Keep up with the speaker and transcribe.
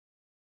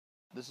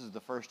This is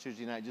the first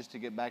Tuesday night just to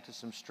get back to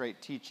some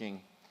straight teaching,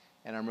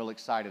 and I'm real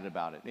excited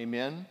about it.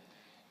 Amen?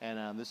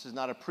 And this is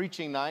not a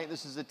preaching night,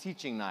 this is a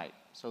teaching night.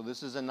 So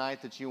this is a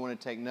night that you want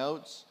to take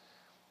notes.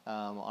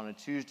 On a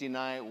Tuesday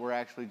night, we're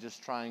actually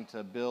just trying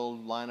to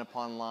build line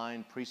upon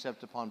line,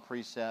 precept upon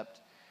precept.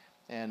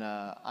 And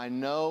I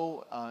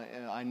know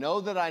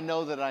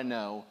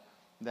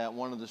that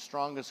one of the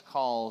strongest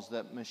calls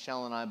that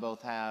Michelle and I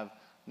both have,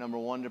 number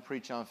one, to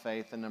preach on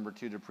faith, and number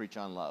two, to preach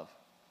on love.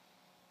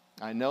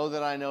 I know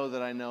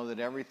that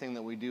everything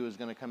that we do is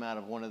going to come out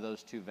of one of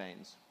those two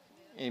veins.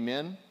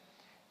 Amen?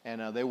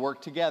 And they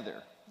work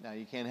together. Now,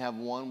 you can't have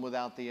one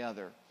without the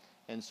other.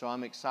 And so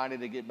I'm excited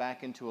to get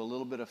back into a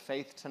little bit of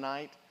faith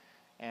tonight.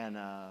 And,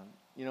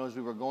 as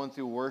we were going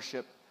through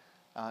worship,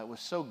 it was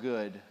so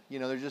good.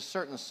 There's just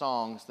certain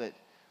songs that,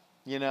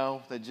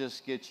 that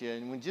just get you.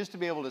 And just to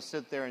be able to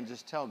sit there and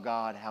just tell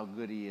God how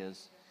good He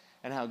is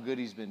and how good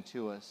He's been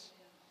to us.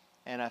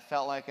 And I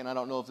felt like, and I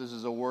don't know if this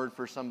is a word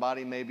for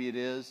somebody, maybe it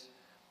is,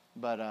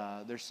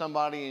 but there's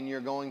somebody and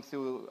you're going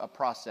through a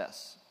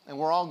process. And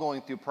we're all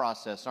going through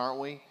process, aren't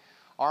we?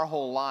 Our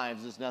whole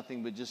lives is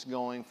nothing but just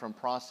going from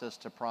process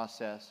to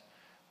process.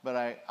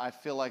 But I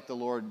feel like the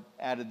Lord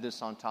added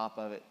this on top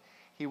of it.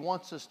 He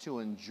wants us to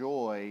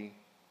enjoy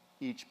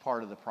each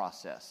part of the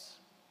process.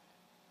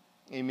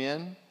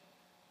 Amen?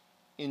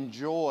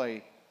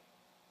 Enjoy.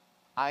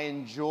 I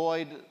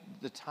enjoyed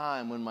the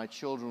time when my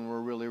children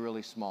were really,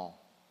 really small.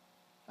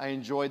 I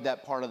enjoyed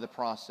that part of the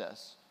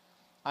process.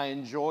 I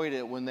enjoyed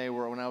it when I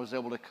was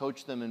able to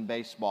coach them in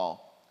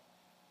baseball,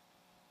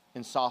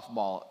 in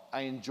softball.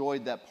 I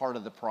enjoyed that part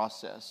of the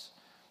process.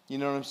 You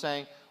know what I'm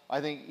saying? I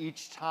think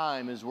each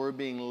time as we're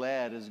being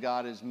led, as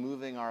God is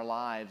moving our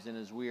lives, and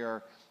as we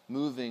are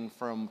moving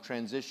from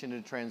transition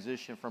to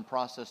transition, from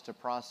process to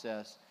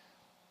process,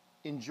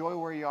 enjoy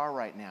where you are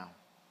right now,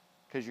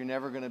 because you're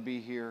never going to be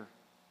here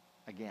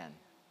again.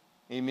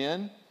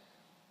 Amen?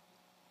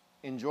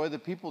 Enjoy the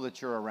people that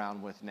you're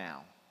around with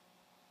now.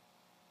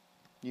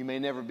 You may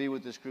never be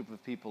with this group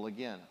of people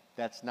again.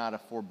 That's not a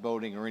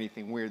foreboding or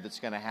anything weird that's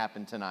going to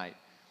happen tonight.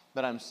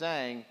 But I'm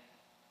saying,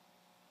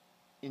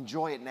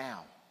 enjoy it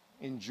now.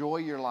 Enjoy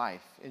your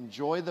life.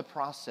 Enjoy the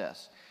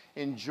process.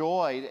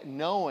 Enjoy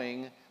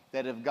knowing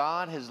that if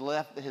God has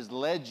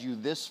led you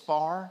this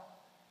far,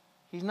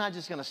 He's not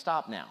just going to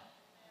stop now.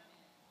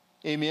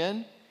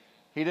 Amen?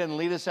 He doesn't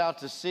lead us out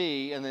to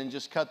sea and then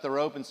just cut the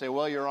rope and say,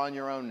 well, you're on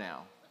your own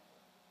now.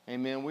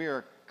 Amen. We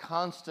are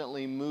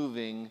constantly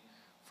moving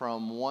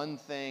from one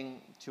thing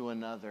to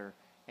another,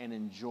 and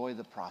enjoy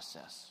the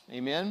process.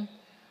 Amen.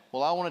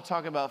 Well, I want to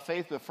talk about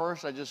faith, but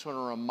first I just want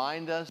to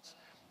remind us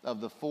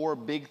of the 4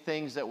 big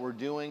things that we're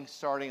doing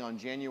starting on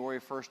January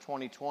 1st,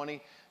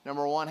 2020.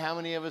 Number one, how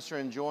many of us are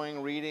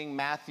enjoying reading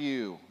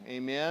Matthew?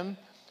 Amen.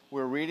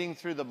 We're reading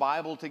through the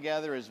Bible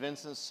together, as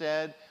Vincent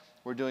said.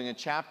 We're doing a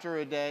chapter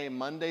a day,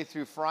 Monday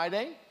through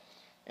Friday.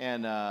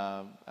 And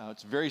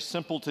it's very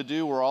simple to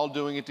do. We're all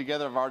doing it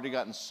together. I've already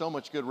gotten so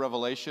much good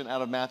revelation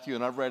out of Matthew,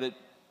 and I've read it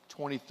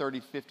 20,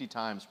 30, 50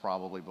 times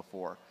probably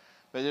before.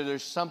 But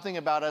there's something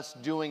about us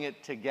doing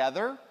it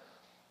together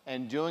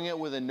and doing it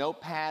with a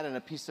notepad and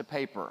a piece of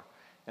paper.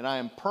 And I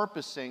am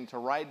purposing to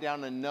write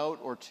down a note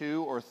or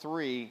 2 or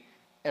 3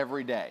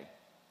 every day.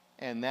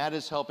 And that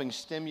is helping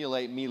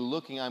stimulate me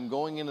I'm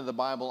going into the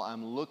Bible,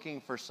 I'm looking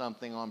for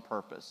something on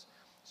purpose.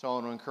 So I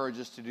want to encourage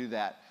us to do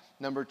that.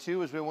 Number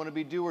 2 is we want to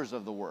be doers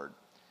of the Word.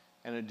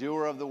 And a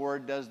doer of the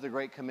Word does the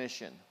Great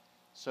Commission.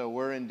 So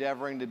we're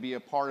endeavoring to be a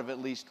part of at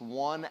least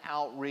one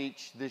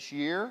outreach this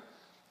year.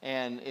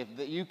 And if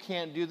you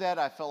can't do that,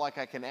 I felt like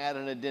I can add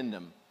an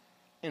addendum.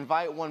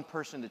 Invite one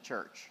person to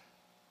church.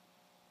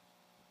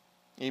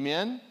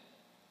 Amen?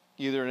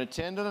 Either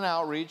attend an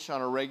outreach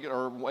on a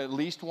regular, or at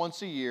least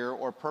once a year,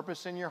 or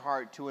purpose in your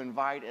heart to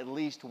invite at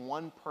least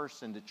one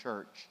person to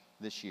church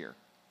this year.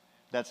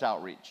 That's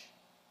outreach.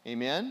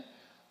 Amen?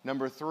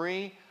 Number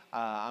 3,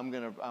 I'm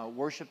going to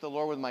worship the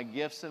Lord with my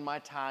gifts and my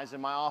tithes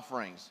and my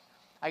offerings.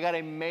 I got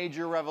a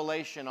major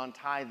revelation on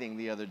tithing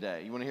the other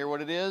day. You want to hear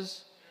what it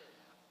is?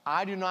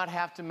 I do not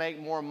have to make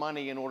more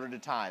money in order to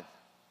tithe.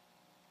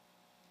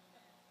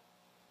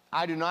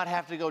 I do not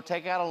have to go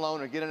take out a loan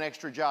or get an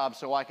extra job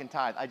so I can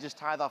tithe. I just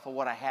tithe off of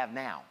what I have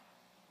now.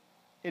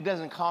 It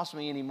doesn't cost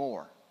me any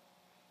more.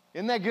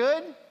 Isn't that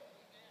good?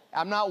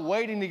 I'm not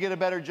waiting to get a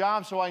better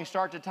job so I can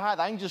start to tithe.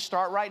 I can just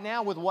start right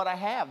now with what I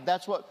have.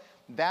 That's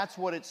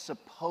what it's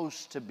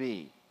supposed to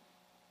be.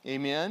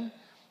 Amen?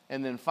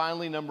 And then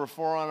finally, number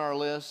 4 on our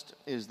list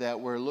is that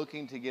we're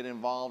looking to get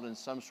involved in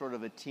some sort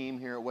of a team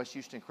here at West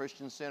Houston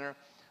Christian Center.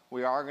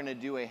 We are going to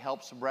do a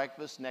Helps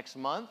Breakfast next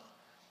month.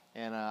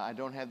 And I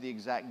don't have the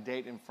exact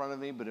date in front of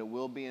me, but it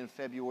will be in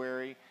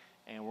February.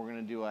 And we're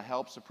going to do a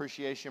Helps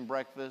Appreciation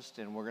Breakfast,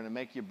 and we're going to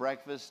make you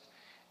breakfast.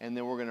 And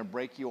then we're going to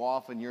break you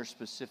off in your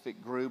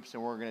specific groups,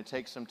 and we're going to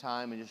take some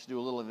time and just do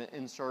a little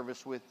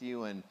in-service with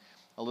you and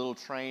a little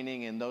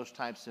training and those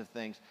types of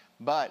things.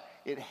 But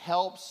it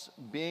helps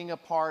being a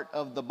part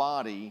of the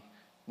body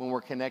when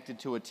we're connected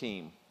to a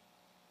team.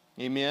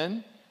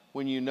 Amen?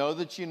 When you know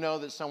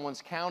that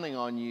someone's counting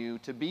on you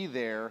to be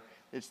there,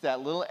 It's that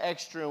little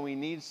extra we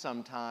need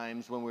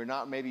sometimes when we're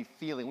not maybe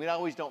feeling. We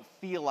always don't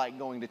feel like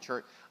going to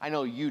church. I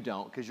know you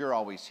don't because you're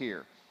always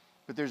here.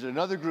 But there's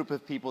another group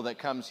of people that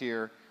comes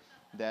here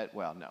that,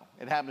 well, no.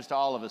 It happens to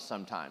all of us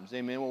sometimes.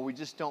 Amen. Well, we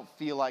just don't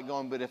feel like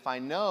going. But if I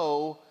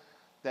know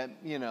that,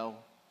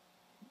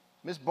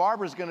 Miss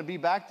Barbara's going to be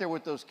back there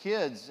with those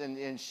kids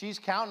and she's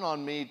counting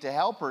on me to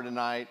help her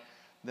tonight,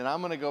 then I'm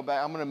going to go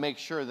back. I'm going to make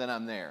sure that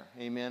I'm there.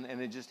 Amen.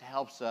 And it just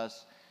helps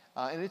us.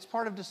 And it's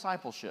part of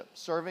discipleship.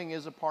 Serving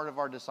is a part of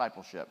our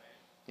discipleship.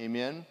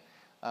 Amen.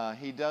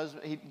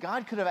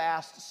 God could have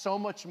asked so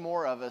much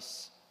more of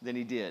us than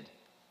he did.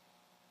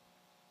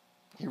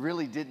 He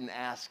really didn't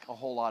ask a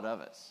whole lot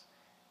of us.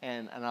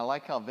 And I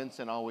like how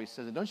Vincent always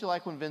says it. Don't you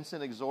like when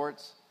Vincent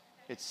exhorts?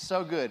 It's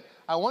so good.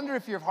 I wonder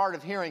if you're hard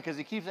of hearing because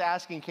he keeps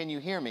asking, can you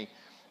hear me?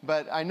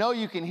 But I know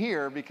you can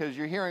hear because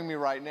you're hearing me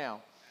right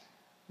now.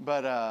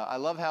 But I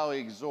love how he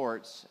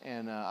exhorts,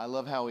 and I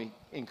love how he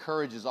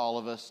encourages all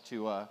of us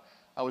to, I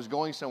was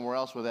going somewhere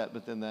else with that,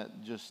 but then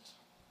that just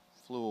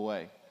flew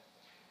away.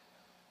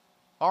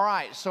 All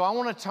right, so I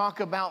want to talk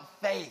about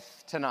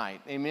faith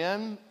tonight,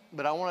 amen?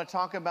 But I want to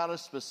talk about a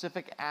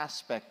specific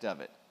aspect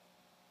of it.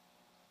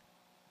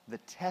 The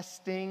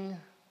testing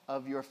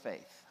of your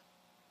faith.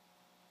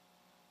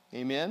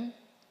 Amen?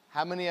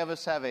 How many of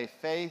us have a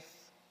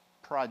faith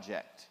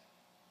project?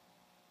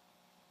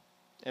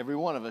 Every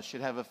one of us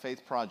should have a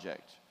faith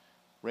project.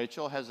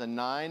 Rachel has a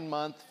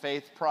 9-month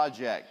faith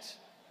project.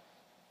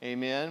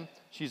 Amen.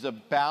 She's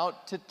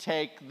about to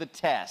take the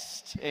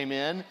test.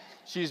 Amen.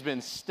 She's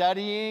been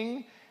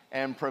studying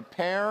and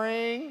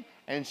preparing,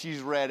 and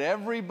she's read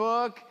every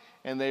book,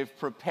 and they've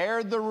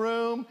prepared the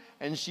room,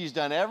 and she's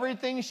done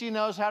everything she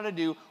knows how to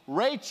do.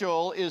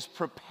 Rachel is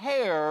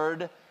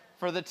prepared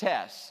for the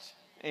test.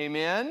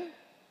 Amen.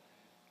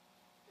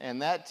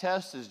 And that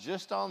test is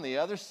just on the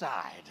other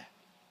side.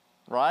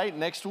 Right?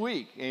 Next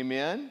week.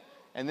 Amen?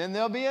 And then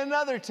there'll be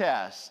another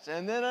test,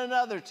 and then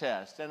another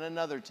test, and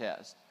another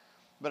test.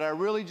 But I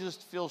really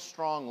just feel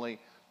strongly,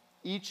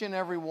 each and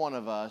every one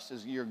of us,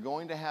 you're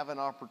going to have an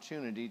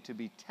opportunity to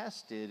be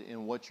tested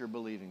in what you're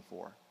believing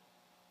for.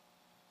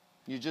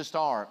 You just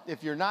are.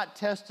 If you're not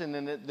tested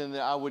in it, then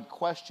I would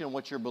question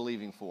what you're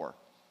believing for.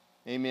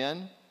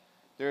 Amen?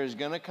 There is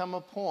going to come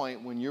a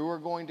point when you are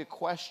going to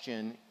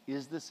question,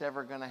 is this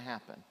ever going to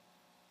happen?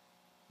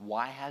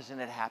 Why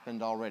hasn't it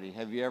happened already?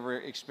 Have you ever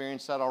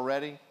experienced that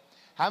already?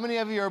 How many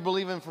of you are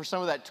believing for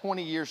some of that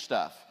 20-year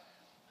stuff?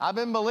 I've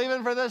been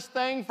believing for this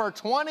thing for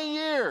 20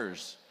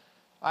 years.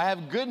 I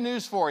have good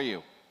news for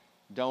you.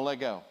 Don't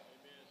let go.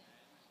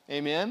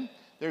 Amen? Amen?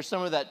 There's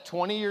some of that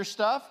 20-year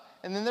stuff,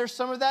 and then there's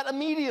some of that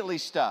immediately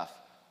stuff.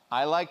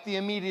 I like the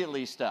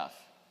immediately stuff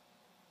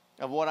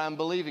of what I'm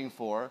believing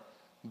for.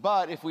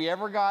 But if we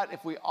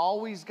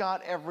always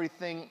got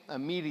everything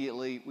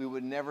immediately, we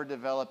would never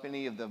develop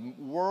any of the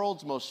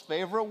world's most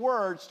favorite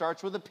word.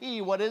 Starts with a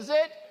P. What is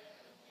it?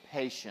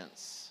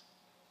 Patience.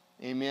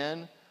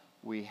 Amen?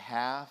 We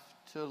have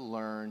to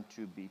learn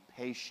to be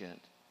patient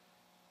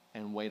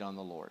and wait on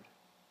the Lord.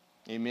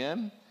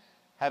 Amen?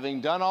 Having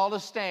done all to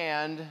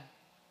stand,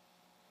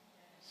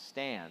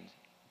 stand.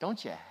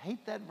 Don't you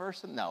hate that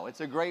verse? No,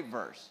 it's a great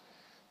verse.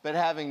 But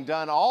having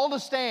done all to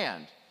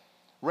stand,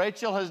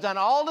 Rachel has done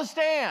all to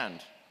stand.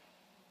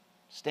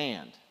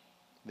 Stand,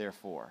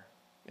 therefore,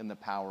 in the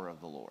power of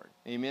the Lord.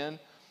 Amen?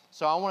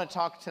 So I want to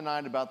talk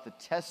tonight about the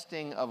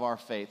testing of our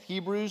faith.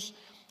 Hebrews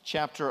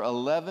chapter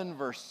 11,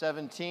 verse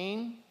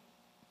 17.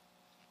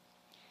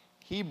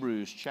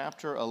 Hebrews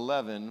chapter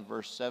 11,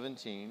 verse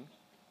 17.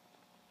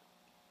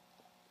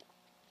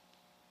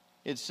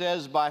 It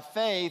says, by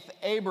faith,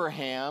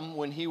 Abraham,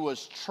 when he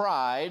was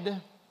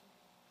tried,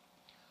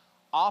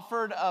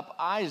 offered up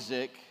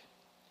Isaac,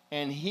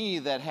 and he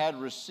that had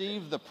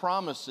received the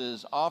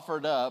promises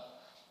offered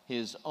up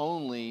his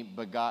only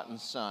begotten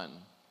son.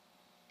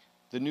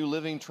 The New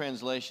Living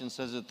Translation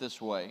says it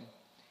this way.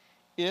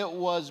 It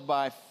was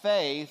by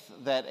faith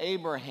that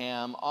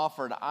Abraham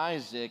offered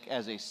Isaac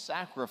as a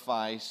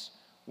sacrifice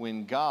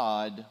when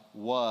God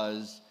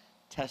was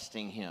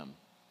testing him.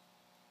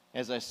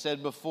 As I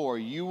said before,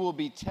 you will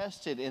be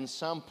tested in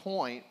some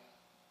point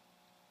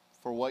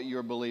for what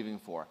you're believing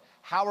for.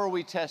 How are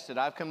we tested?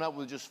 I've come up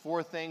with just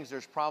 4 things.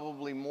 There's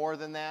probably more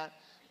than that,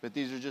 but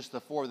these are just the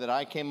 4 that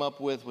I came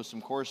up with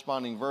some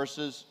corresponding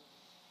verses.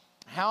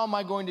 How am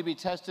I going to be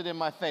tested in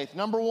my faith?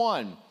 Number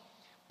 1,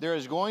 there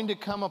is going to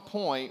come a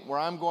point where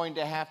I'm going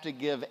to have to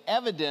give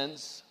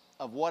evidence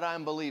of what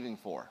I'm believing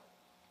for.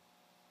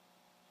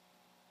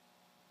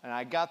 And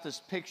I got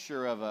this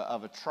picture of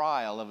a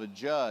trial, of a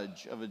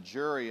judge, of a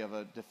jury, of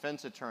a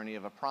defense attorney,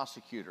 of a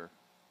prosecutor.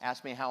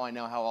 Ask me how I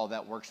know how all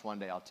that works one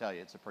day. I'll tell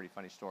you. It's a pretty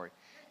funny story.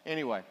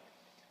 Anyway,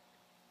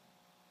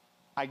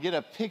 I get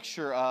a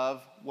picture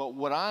of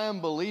what I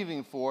am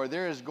believing for.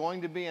 There is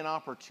going to be an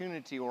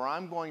opportunity where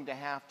I'm going to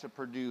have to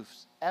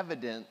produce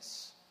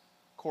evidence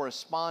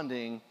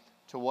corresponding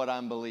to what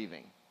I'm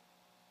believing.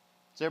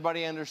 Does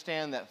everybody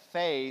understand that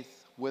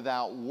faith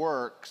without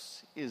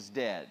works is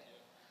dead?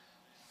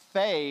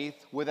 Faith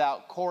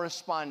without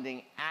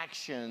corresponding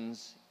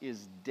actions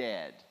is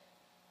dead.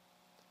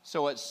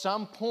 So at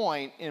some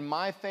point in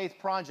my faith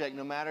project,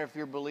 no matter if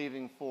you're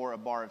believing for a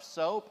bar of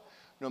soap,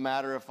 no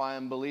matter if I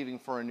am believing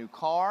for a new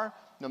car,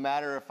 no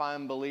matter if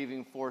I'm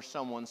believing for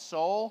someone's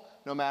soul,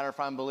 no matter if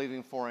I'm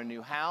believing for a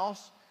new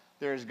house,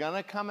 there's going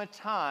to come a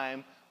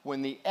time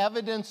when the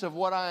evidence of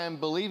what I am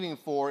believing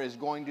for is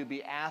going to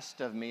be asked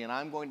of me, and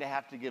I'm going to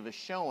have to give a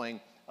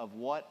showing of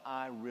what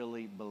I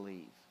really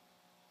believe.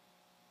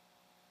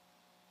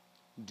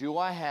 Do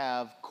I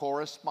have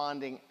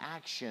corresponding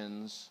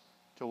actions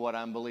to what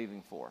I'm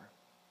believing for?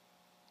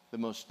 The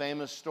most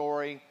famous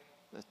story,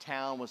 the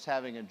town was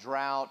having a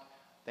drought.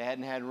 They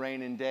hadn't had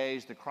rain in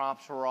days. The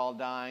crops were all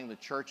dying. The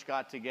church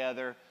got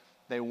together.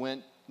 They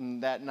went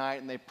that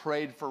night and they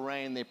prayed for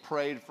rain. They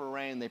prayed for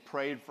rain. They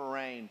prayed for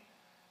rain.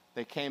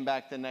 They came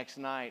back the next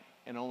night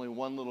and only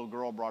one little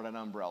girl brought an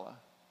umbrella.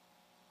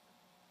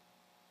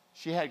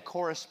 She had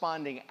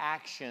corresponding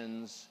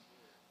actions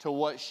to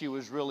what she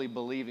was really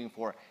believing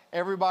for.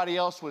 Everybody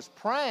else was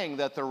praying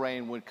that the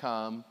rain would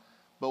come,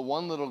 but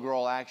one little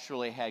girl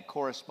actually had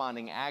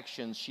corresponding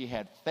actions. She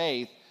had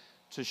faith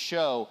to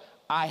show,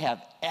 I have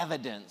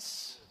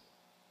evidence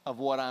of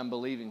what I'm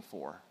believing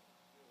for.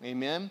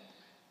 Amen?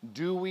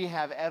 Do we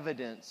have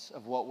evidence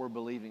of what we're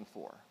believing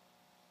for?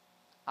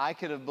 I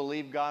could have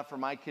believed God for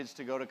my kids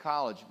to go to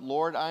college.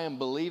 Lord, I am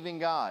believing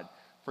God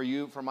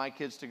for my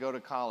kids to go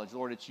to college.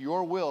 Lord, it's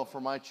your will for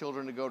my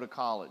children to go to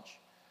college.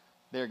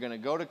 They're going to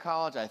go to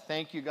college. I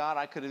thank you, God.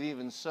 I could have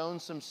even sown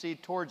some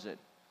seed towards it.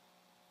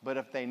 But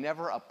if they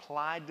never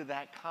applied to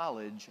that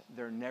college,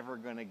 they're never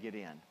going to get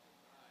in.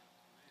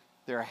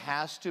 There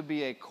has to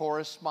be a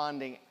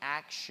corresponding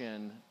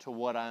action to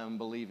what I am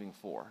believing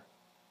for.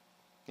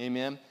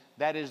 Amen?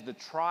 That is the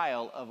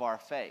trial of our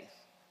faith.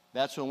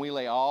 That's when we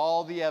lay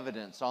all the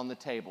evidence on the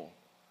table.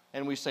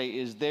 And we say,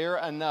 is there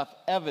enough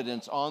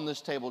evidence on this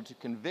table to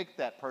convict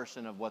that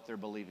person of what they're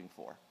believing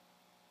for?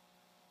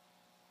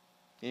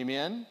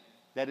 Amen?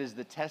 That is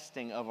the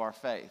testing of our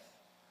faith.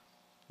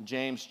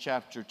 James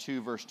chapter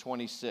 2, verse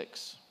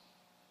 26.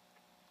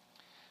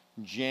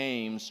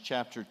 James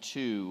chapter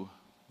 2,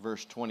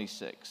 verse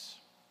 26.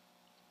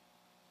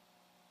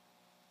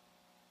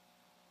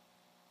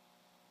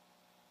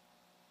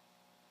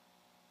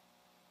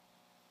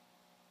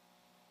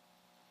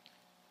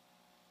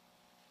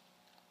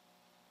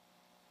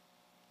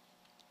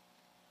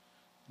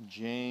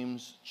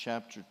 James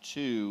chapter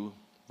 2,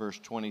 verse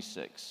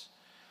 26.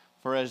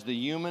 For as the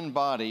human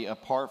body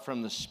apart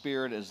from the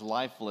spirit is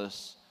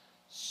lifeless,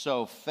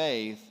 so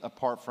faith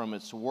apart from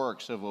its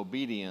works of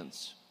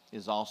obedience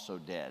is also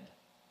dead.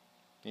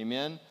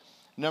 Amen?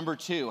 Number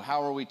 2,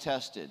 how are we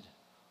tested?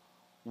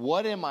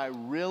 What am I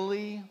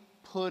really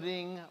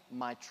putting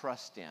my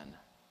trust in?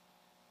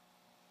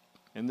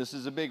 And this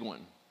is a big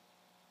one.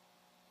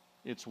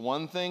 It's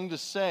one thing to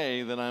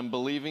say that I'm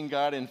believing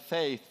God in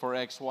faith for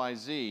X, Y,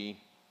 Z,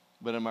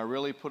 but am I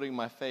really putting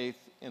my faith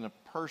in a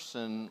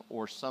person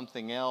or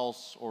something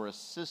else or a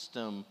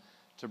system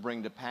to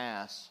bring to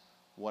pass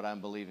what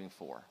I'm believing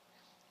for?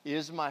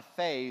 Is my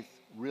faith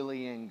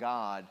really in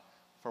God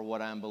for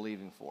what I'm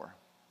believing for?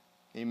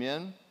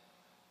 Amen?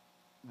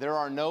 There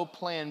are no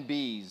plan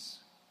Bs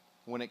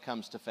when it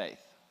comes to faith.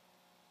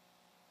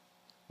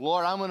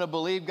 Lord, I'm going to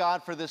believe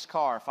God for this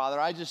car. Father,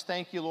 I just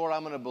thank you, Lord,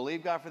 I'm going to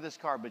believe God for this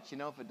car, but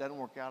if it doesn't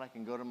work out, I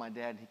can go to my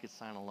dad and he could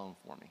sign a loan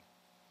for me.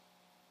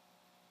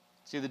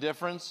 See the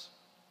difference?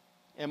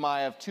 Am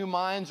I of two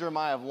minds or am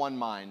I of one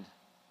mind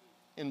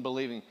in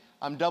believing?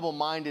 I'm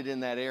double-minded in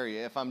that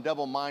area. If I'm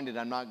double-minded,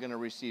 I'm not going to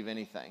receive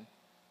anything.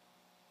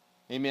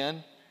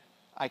 Amen?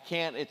 I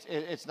can't,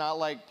 it's not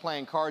like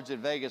playing cards at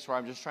Vegas where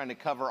I'm just trying to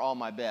cover all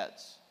my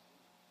bets.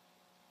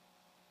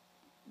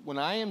 When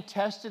I am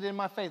tested in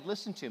my faith,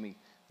 listen to me,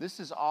 this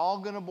is all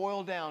going to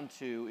boil down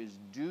to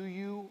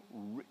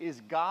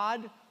is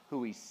God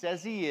who he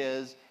says he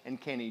is, and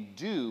can he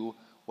do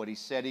what he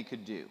said he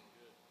could do?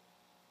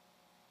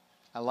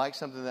 I like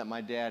something that my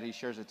dad, he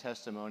shares a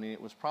testimony.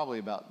 It was probably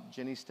about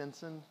Jenny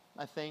Stinson,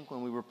 I think,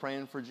 when we were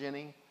praying for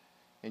Jenny.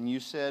 And you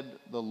said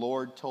the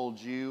Lord told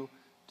you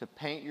to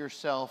paint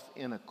yourself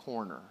in a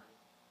corner.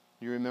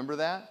 You remember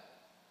that?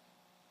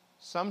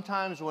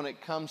 Sometimes when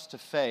it comes to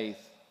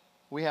faith,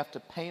 we have to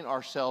paint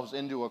ourselves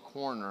into a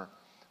corner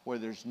where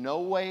there's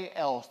no way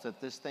else that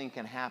this thing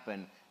can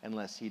happen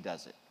unless he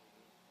does it.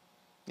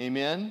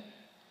 Amen?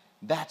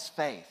 That's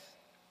faith.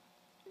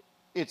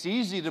 It's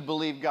easy to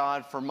believe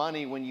God for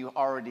money when you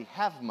already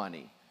have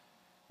money.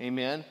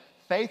 Amen?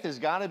 Faith has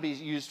got to be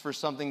used for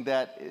something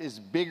that is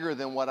bigger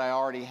than what I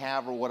already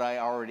have or what I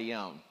already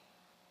own.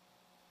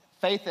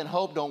 Faith and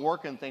hope don't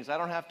work in things. I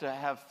don't have to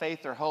have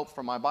faith or hope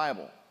for my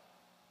Bible.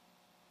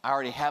 I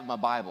already have my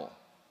Bible,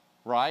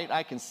 right?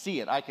 I can see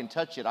it. I can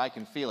touch it. I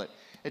can feel it.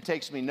 It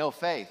takes me no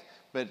faith.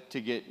 But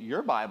to get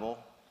your Bible,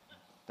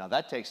 now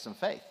that takes some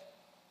faith.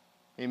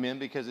 Amen?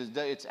 Because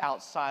it's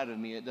outside of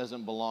me. It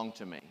doesn't belong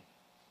to me.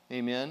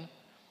 Amen?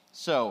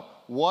 So,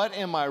 what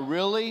am I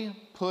really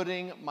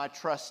putting my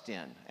trust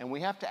in? And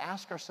we have to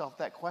ask ourselves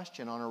that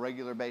question on a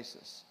regular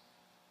basis.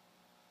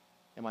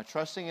 Am I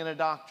trusting in a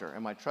doctor?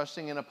 Am I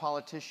trusting in a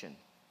politician?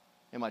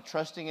 Am I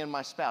trusting in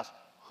my spouse?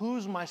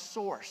 Who's my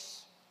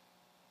source?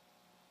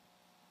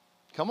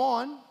 Come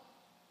on.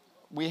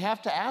 We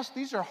have to ask.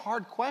 These are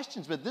hard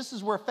questions, but this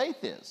is where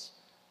faith is.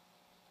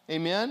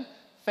 Amen?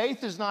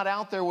 Faith is not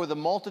out there with a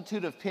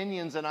multitude of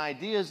opinions and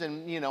ideas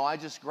and, I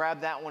just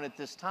grabbed that one at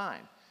this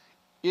time.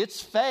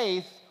 It's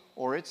faith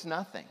or it's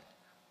nothing.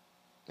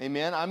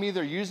 Amen? I'm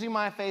either using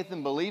my faith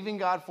and believing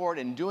God for it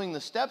and doing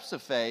the steps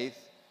of faith,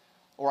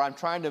 or I'm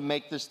trying to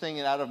make this thing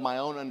out of my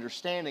own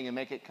understanding and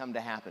make it come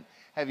to happen.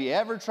 Have you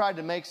ever tried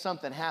to make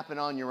something happen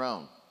on your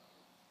own?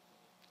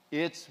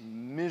 It's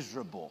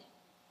miserable.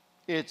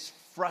 It's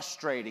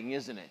frustrating,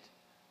 isn't it?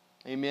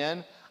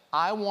 Amen?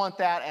 I want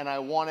that and I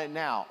want it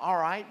now. All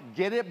right,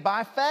 get it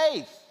by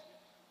faith.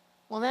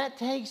 Well, that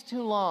takes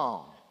too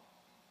long.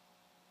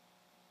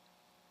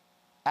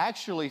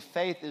 Actually,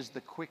 faith is the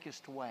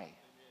quickest way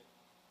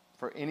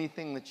for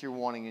anything that you're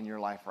wanting in your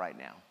life right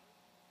now.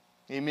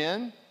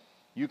 Amen?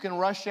 You can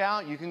rush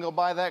out. You can go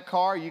buy that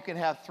car. You can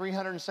have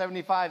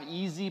 375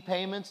 easy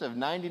payments of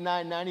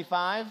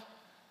 $99.95,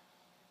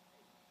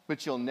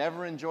 but you'll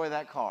never enjoy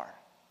that car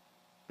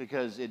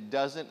because it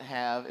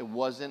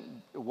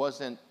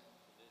wasn't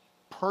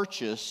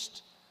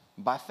purchased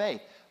by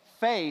faith.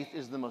 Faith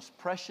is the most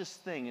precious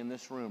thing in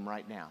this room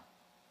right now.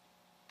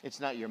 It's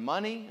not your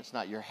money. It's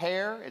not your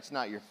hair. It's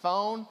not your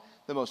phone.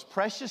 The most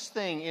precious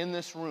thing in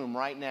this room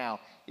right now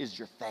is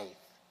your faith.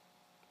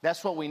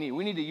 That's what we need.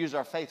 We need to use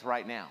our faith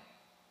right now.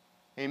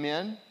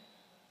 Amen?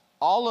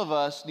 All of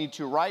us need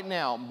to right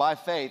now, by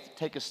faith,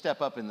 take a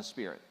step up in the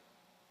Spirit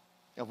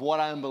of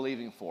what I'm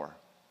believing for.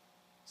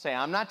 Say,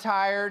 I'm not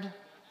tired.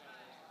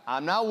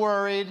 I'm not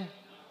worried.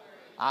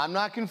 I'm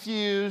not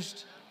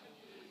confused.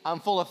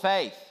 I'm full of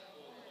faith.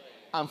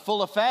 I'm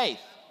full of faith.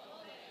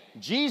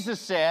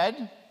 Jesus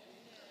said,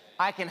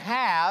 I can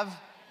have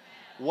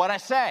what I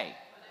say.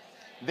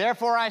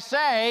 Therefore I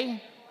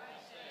say,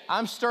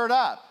 I'm stirred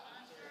up.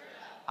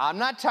 I'm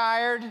not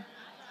tired.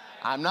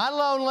 I'm not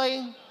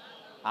lonely.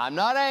 I'm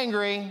not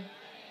angry.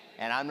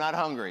 And I'm not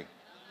hungry.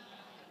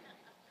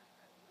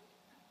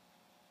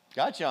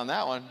 Got you on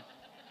that one.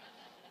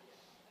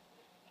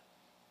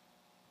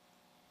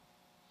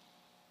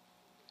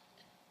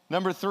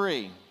 Number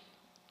 3,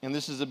 and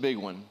this is a big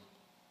one.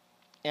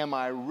 Am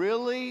I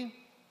really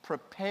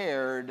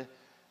prepared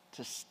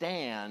to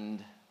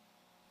stand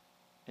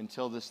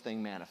until this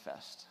thing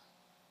manifests?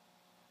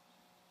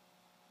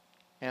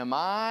 Am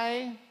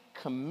I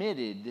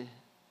committed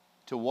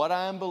to what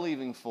I am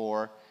believing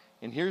for?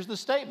 And here's the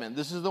statement.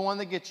 This is the one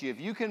that gets you. If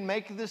you can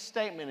make this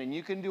statement and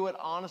you can do it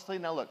honestly.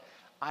 Now look,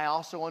 I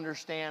also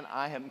understand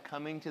I am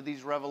coming to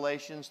these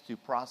revelations through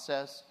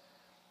process,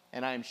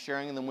 and I am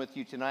sharing them with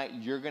you tonight.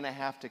 You're going to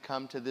have to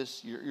come to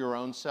this your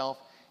own self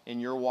in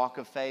your walk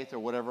of faith or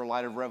whatever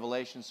light of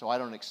revelation, so I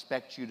don't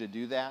expect you to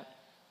do that.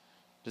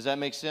 Does that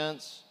make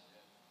sense?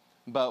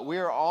 But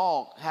we're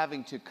all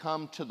having to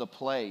come to the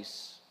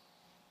place.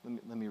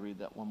 Let me read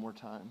that one more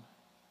time.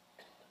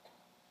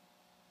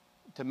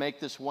 To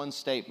make this one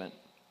statement,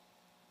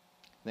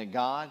 that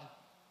God,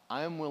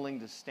 I am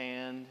willing to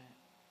stand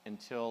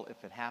until,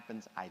 if it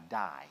happens, I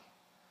die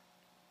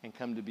and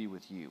come to be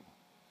with you.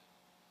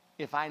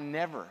 If I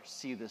never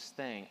see this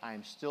thing, I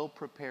am still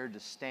prepared to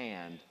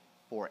stand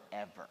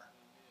forever.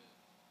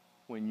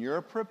 When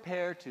you're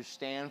prepared to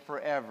stand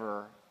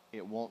forever,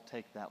 it won't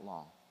take that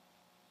long.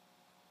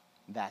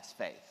 That's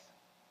faith.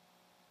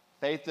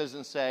 Faith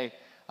doesn't say,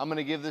 I'm going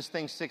to give this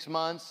thing 6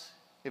 months.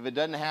 If it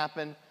doesn't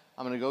happen,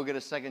 I'm going to go get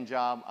a second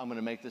job. I'm going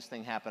to make this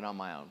thing happen on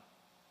my own.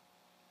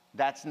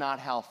 That's not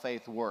how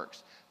faith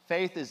works.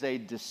 Faith is a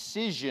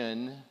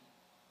decision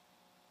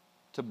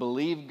to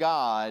believe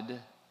God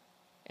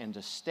and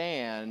to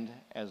stand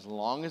as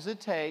long as it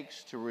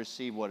takes to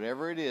receive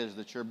whatever it is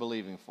that you're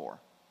believing for.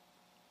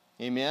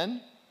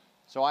 Amen?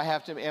 So I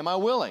have to, am I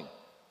willing?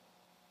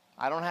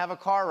 I don't have a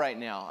car right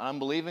now, and I'm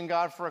believing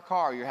God for a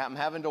car. I'm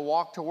having to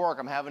walk to work.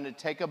 I'm having to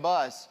take a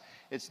bus.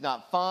 It's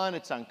not fun.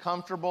 It's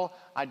uncomfortable.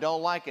 I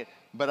don't like it.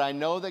 But I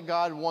know that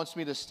God wants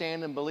me to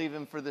stand and believe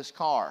Him for this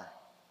car.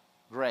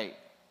 Great.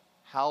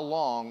 How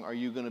long are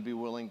you going to be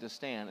willing to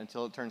stand?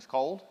 Until it turns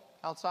cold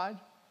outside?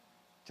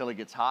 Till it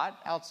gets hot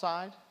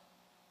outside?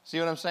 See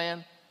what I'm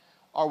saying?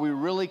 Are we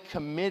really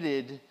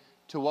committed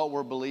to what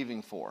we're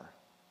believing for?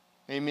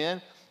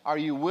 Amen? Are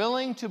you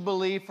willing to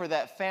believe for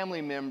that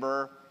family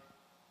member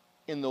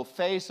in the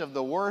face of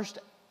the worst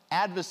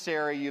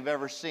adversary you've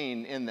ever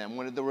seen in them?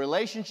 When the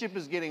relationship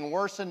is getting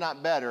worse and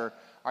not better,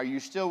 are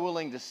you still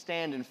willing to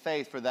stand in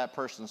faith for that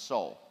person's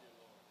soul?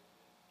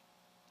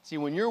 See,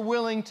 when you're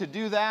willing to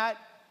do that,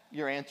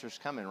 your answer's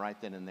coming right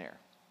then and there.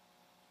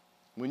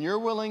 When you're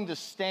willing to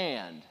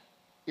stand,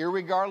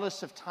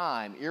 irregardless of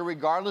time,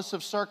 irregardless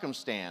of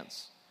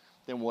circumstance,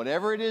 then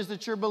whatever it is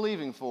that you're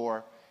believing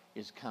for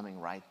is coming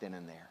right then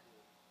and there.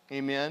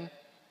 Amen?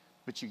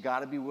 But you got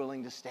to be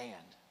willing to stand.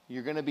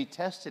 You're going to be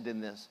tested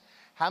in this.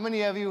 How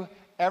many of you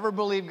ever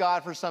believed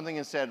God for something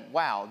and said,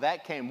 wow,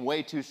 that came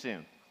way too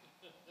soon?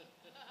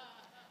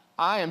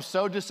 I am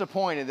so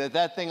disappointed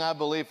that thing I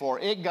believed for,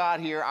 it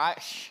got here.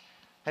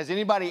 Has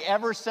anybody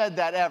ever said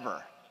that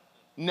ever?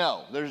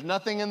 No, there's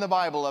nothing in the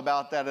Bible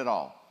about that at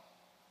all.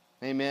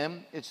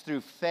 Amen? It's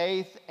through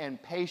faith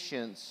and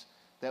patience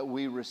that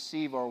we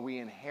receive or we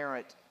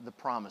inherit the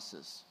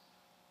promises.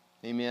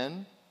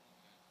 Amen?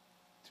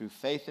 Through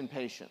faith and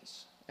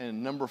patience.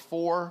 And number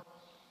 4,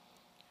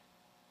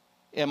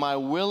 am I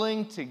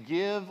willing to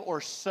give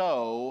or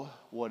sow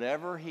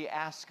whatever He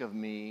asks of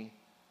me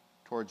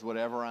towards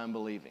whatever I'm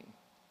believing?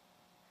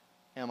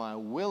 Am I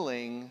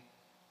willing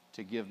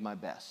to give my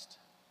best?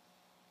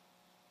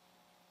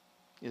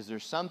 Is there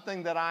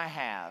something that I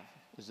have?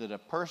 Is it a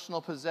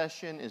personal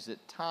possession? Is it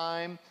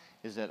time?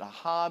 Is it a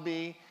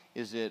hobby?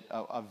 Is it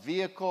a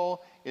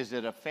vehicle? Is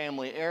it a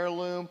family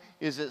heirloom?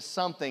 Is it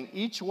something?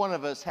 Each one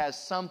of us has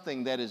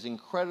something that is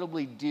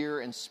incredibly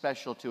dear and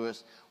special to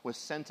us with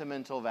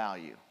sentimental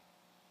value.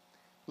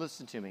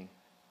 Listen to me.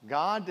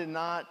 God did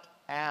not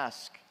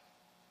ask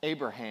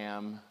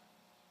Abraham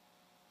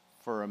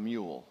for a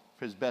mule,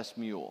 for his best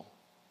mule.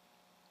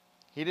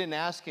 He didn't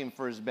ask him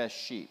for his best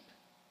sheep.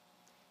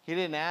 He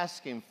didn't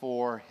ask him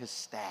for his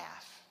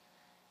staff.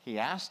 He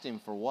asked him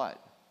for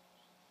what?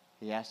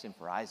 He asked him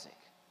for Isaac.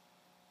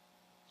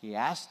 He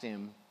asked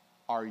him,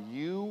 are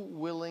you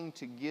willing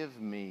to give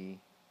me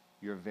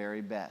your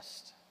very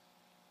best?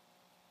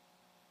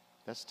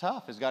 That's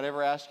tough. Has God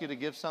ever asked you to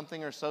give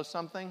something or sow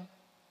something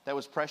that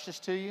was precious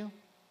to you?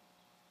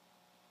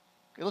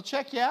 It'll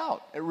check you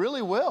out. It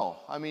really will.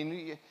 I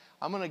mean,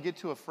 I'm going to get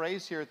to a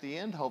phrase here at the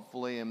end,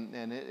 hopefully,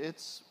 and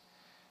it's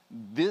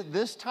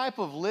this type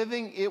of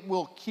living.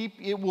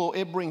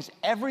 It brings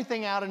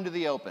everything out into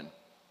the open.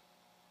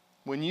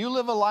 When you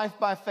live a life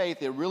by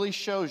faith, it really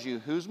shows you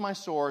who's my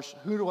source,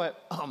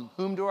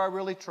 whom do I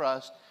really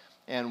trust,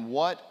 and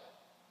what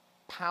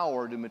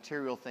power do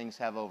material things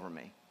have over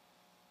me.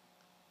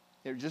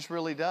 It just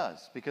really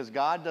does, because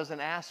God doesn't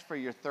ask for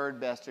your third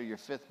best or your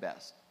fifth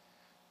best.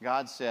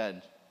 God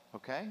said,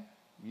 okay,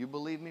 you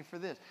believe me for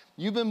this.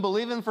 You've been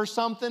believing for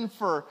something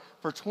for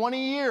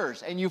 20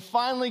 years, and you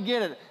finally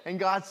get it. And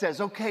God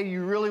says, okay,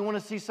 you really want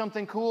to see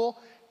something cool?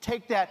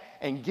 Take that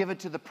and give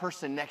it to the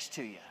person next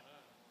to you.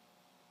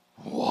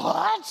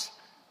 What?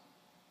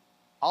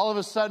 All of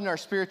a sudden, our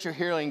spiritual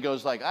hearing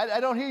goes like, I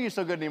don't hear you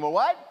so good anymore.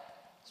 What?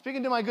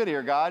 Speaking to my good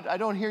ear, God, I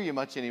don't hear you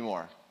much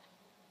anymore.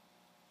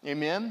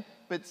 Amen?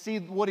 But see,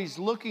 what He's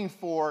looking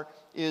for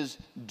is,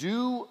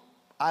 do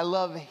I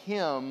love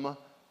Him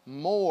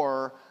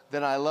more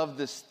than I love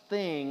this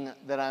thing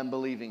that I'm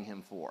believing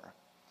Him for?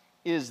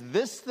 Is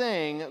this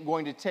thing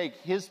going to take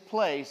His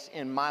place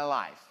in my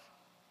life?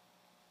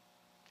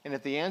 And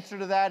if the answer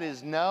to that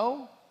is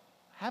no,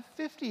 have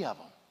 50 of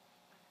them.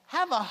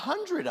 Have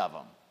 100 of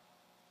them.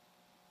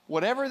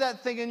 Whatever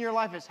that thing in your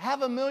life is, have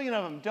 1,000,000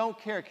 of them. Don't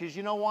care, because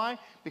you know why?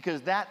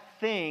 Because that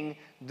thing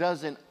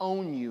doesn't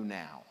own you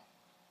now.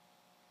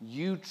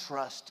 You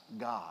trust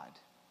God.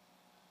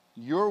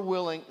 You're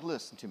willing,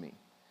 listen to me.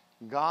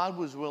 God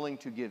was willing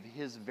to give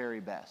His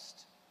very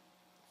best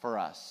for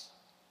us.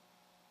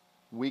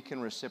 We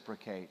can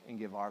reciprocate and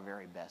give our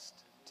very best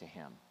to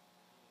Him.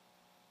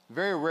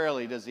 Very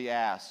rarely does He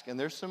ask, and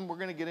we're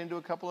going to get into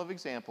a couple of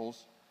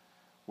examples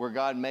where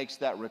God makes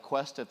that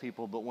request of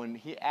people, but when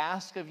He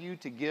asks of you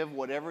to give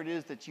whatever it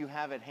is that you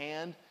have at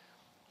hand,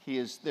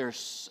 there's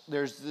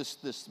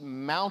this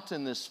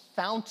mountain, this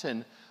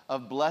fountain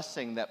of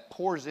blessing that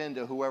pours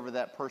into whoever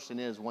that person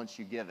is once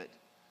you give it.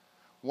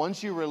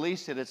 Once you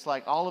release it, it's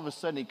like all of a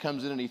sudden He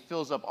comes in and He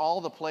fills up all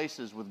the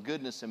places with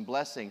goodness and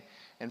blessing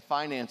and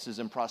finances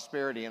and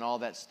prosperity and all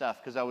that stuff,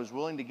 because I was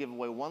willing to give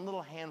away one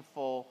little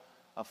handful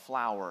of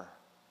flour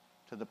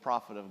to the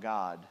prophet of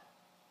God.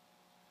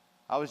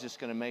 I was just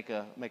going to make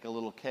a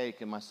little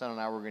cake, and my son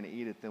and I were going to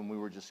eat it. Then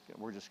we're just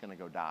going to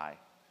go die.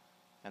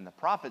 And the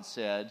prophet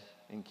said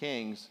in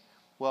Kings,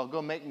 well,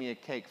 go make me a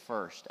cake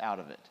first out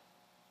of it.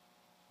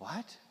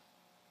 What?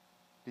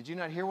 Did you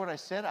not hear what I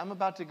said? I'm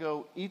about to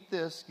go eat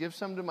this, give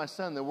some to my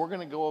son, then we're going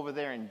to go over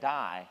there and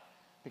die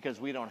because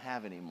we don't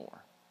have any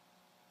more.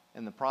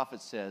 And the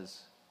prophet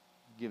says,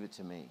 give it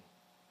to me.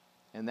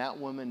 And that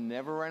woman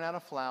never ran out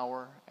of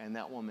flour, and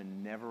that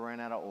woman never ran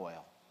out of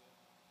oil.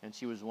 And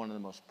she was one of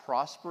the most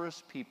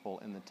prosperous people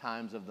in the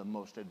times of the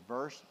most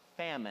adverse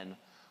famine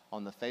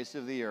on the face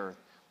of the earth,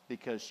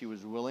 because she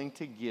was willing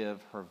to give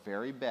her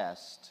very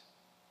best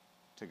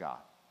to God.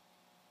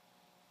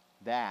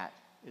 That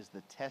is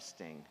the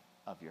testing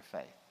of your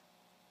faith.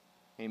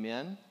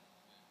 Amen?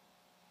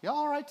 Y'all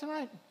all right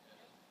tonight?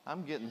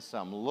 I'm getting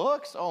some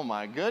looks. Oh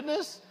my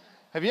goodness.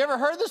 Have you ever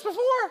heard this before?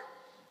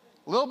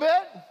 A little bit?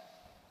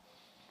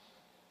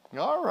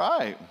 All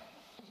right.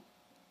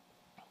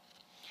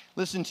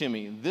 Listen to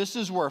me. This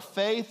is where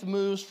faith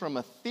moves from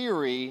a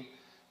theory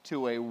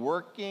to a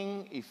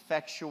working,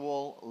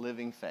 effectual,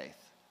 living faith.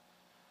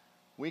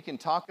 We can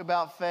talk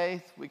about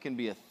faith. We can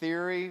be a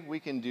theory. We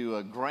can do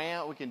a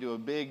grant. We can do a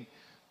big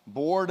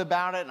board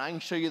about it, and I can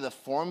show you the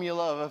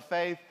formula of a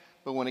faith.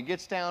 But when it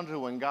gets down to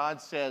when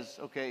God says,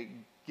 okay,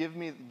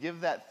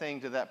 give that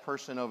thing to that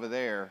person over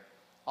there,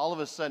 all of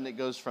a sudden it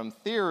goes from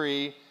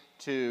theory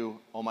to,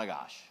 oh my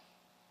gosh,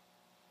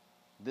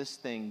 this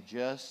thing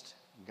just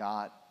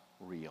got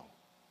real.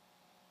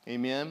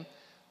 Amen?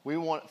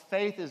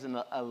 Faith is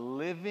a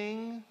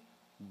living,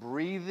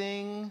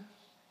 breathing,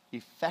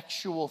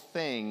 effectual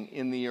thing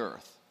in the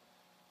earth.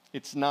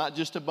 It's not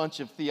just a bunch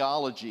of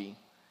theology.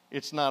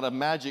 It's not a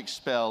magic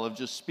spell of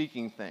just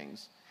speaking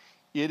things.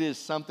 It is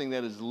something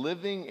that is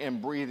living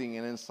and breathing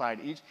and inside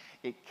each.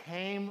 It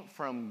came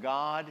from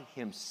God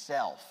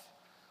himself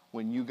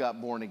when you got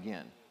born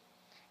again.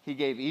 He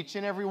gave each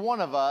and every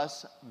one of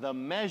us the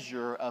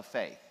measure of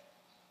faith.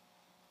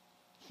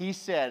 He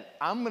said,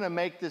 I'm going to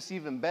make this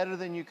even better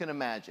than you can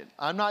imagine.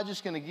 I'm not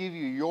just going to give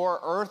you your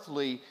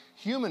earthly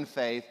human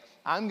faith.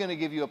 I'm going to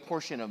give you a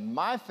portion of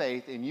my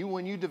faith, and you,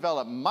 when you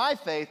develop my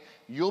faith,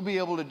 you'll be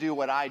able to do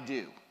what I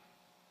do.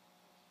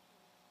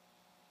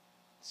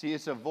 See,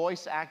 it's a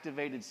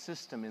voice-activated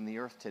system in the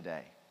earth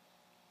today.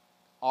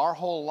 Our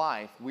whole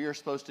life, we are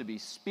supposed to be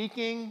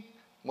speaking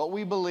what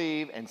we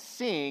believe and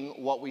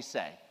seeing what we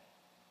say.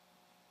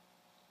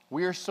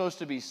 We are supposed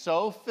to be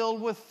so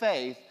filled with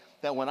faith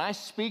that when I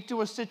speak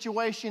to a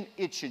situation,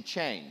 it should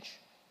change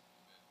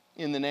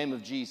in the name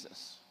of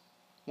Jesus.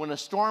 When a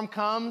storm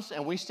comes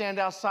and we stand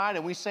outside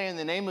and we say, in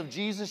the name of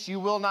Jesus, you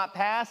will not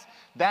pass,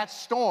 that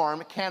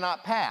storm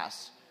cannot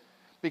pass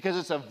because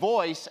it's a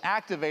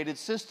voice-activated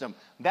system.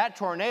 That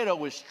tornado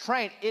was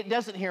trained. It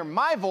doesn't hear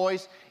my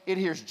voice, it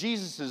hears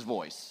Jesus'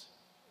 voice.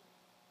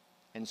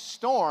 And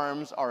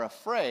storms are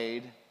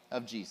afraid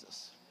of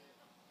Jesus.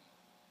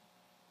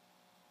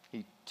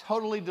 He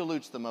totally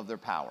dilutes them of their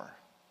power.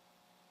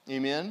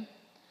 Amen?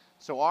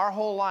 So our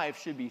whole life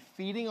should be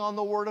feeding on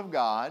the Word of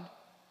God,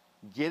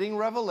 getting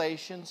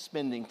revelation,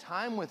 spending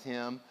time with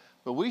Him,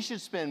 but we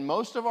should spend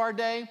most of our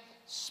day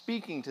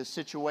speaking to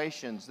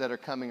situations that are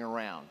coming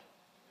around,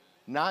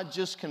 not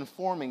just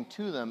conforming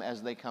to them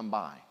as they come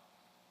by.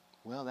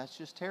 Well, that's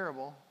just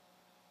terrible.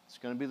 It's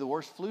going to be the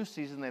worst flu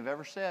season they've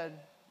ever said.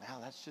 Wow,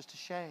 that's just a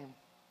shame.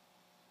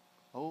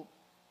 Oh,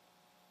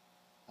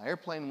 an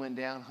airplane went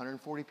down,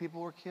 140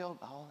 people were killed.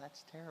 Oh,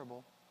 that's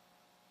terrible.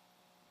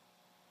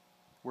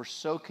 We're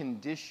so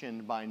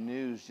conditioned by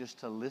news just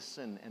to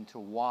listen and to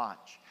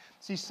watch.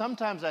 See,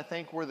 sometimes I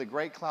think we're the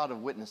great cloud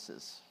of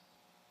witnesses.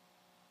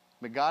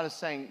 But God is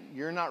saying,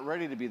 you're not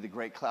ready to be the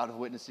great cloud of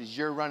witnesses.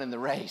 You're running the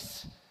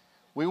race.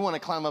 We want to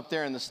climb up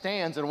there in the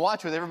stands and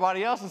watch with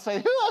everybody else and say,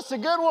 "Ooh, that's a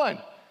good one.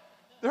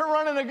 They're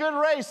running a good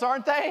race,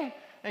 aren't they?"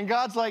 And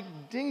God's like,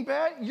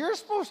 dingbat, you're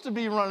supposed to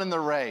be running the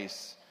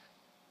race.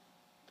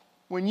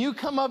 When you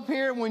come up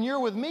here, when you're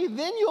with me,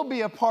 then you'll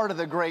be a part of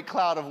the great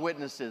cloud of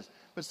witnesses.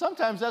 But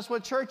sometimes that's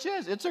what church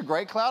is. It's a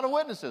great cloud of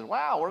witnesses.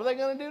 Wow, what are they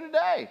going to do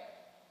today?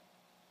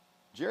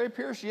 Jerry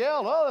Pierce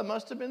yelled, oh, that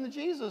must have been the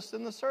Jesus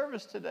in the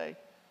service today.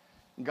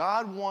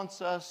 God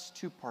wants us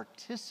to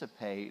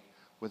participate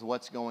with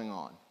what's going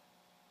on.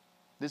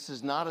 This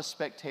is not a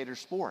spectator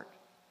sport.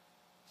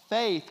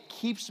 Faith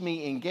keeps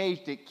me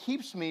engaged. It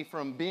keeps me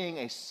from being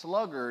a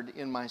sluggard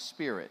in my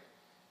spirit.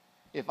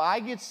 If I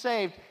get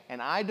saved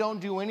and I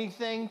don't do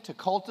anything to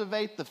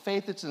cultivate the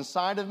faith that's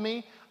inside of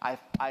me,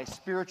 I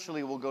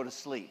spiritually will go to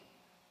sleep.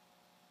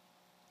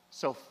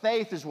 So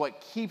faith is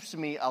what keeps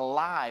me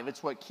alive.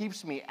 It's what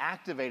keeps me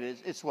activated.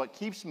 It's what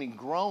keeps me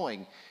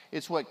growing.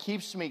 It's what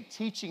keeps me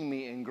teaching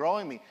me and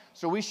growing me.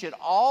 So we should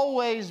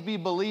always be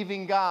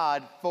believing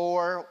God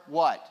for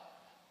what?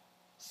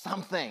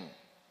 Something.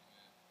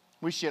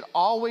 We should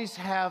always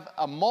have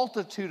a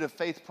multitude of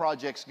faith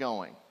projects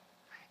going.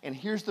 And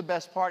here's the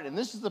best part, and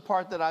this is the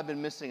part that I've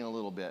been missing a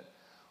little bit.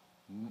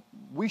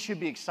 We should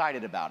be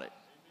excited about it.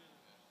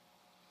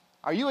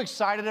 Are you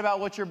excited about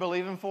what you're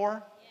believing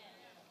for?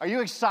 Are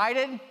you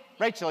excited?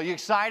 Rachel, are you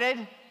excited?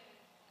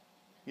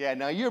 Yeah,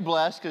 now you're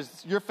blessed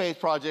because your faith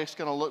project's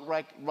going to look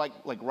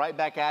like right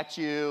back at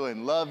you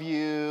and love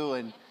you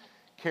and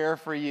care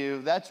for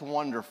you. That's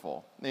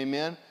wonderful.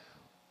 Amen?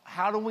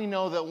 How do we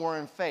know that we're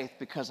in faith?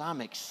 Because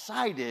I'm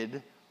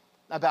excited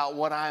about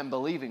what I am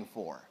believing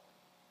for.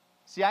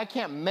 See, I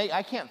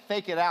can't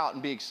fake it out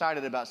and be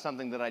excited about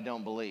something that I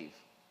don't believe.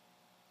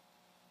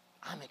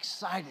 I'm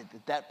excited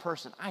that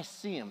person, I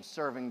see them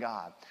serving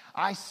God.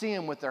 I see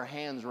them with their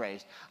hands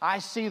raised. I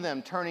see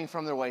them turning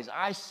from their ways.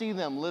 I see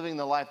them living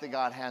the life that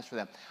God has for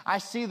them. I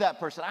see that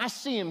person. I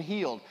see him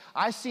healed.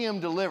 I see him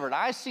delivered.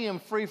 I see him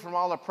free from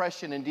all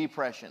oppression and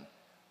depression.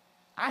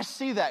 I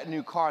see that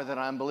new car that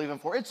I'm believing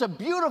for. It's a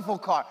beautiful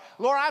car.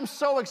 Lord, I'm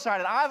so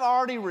excited. I've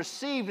already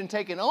received and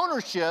taken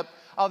ownership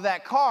of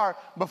that car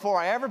before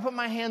I ever put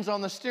my hands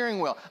on the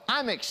steering wheel.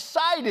 I'm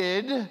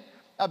excited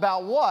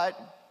about what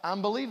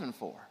I'm believing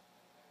for.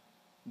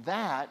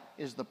 That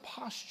is the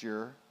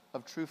posture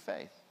of true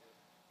faith.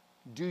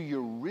 Do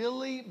you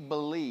really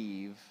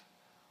believe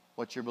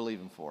what you're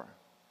believing for?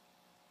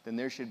 Then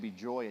there should be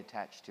joy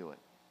attached to it.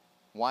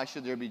 Why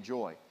should there be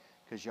joy?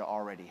 Because you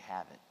already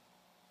have it.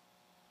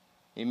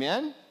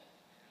 Amen?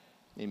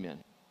 Amen.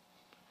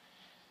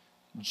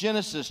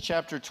 Genesis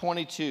chapter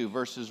 22,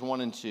 verses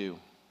 1 and 2.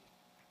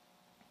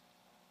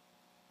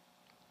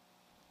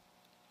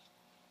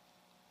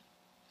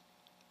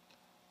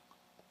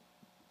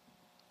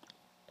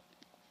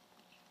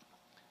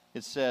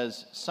 It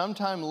says,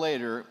 sometime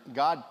later,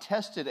 God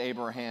tested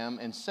Abraham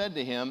and said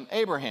to him,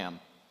 Abraham,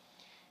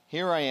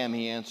 here I am,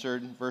 he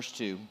answered. Verse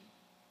 2,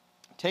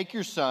 Take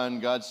your son,"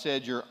 God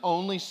said, "your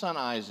only son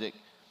Isaac,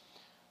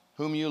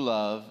 whom you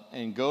love,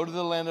 and go to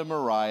the land of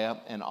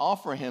Moriah and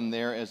offer him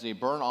there as a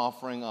burnt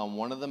offering on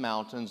one of the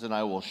mountains, and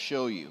I will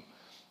show you."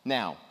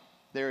 Now,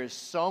 there is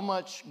so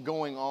much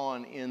going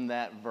on in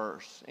that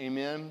verse.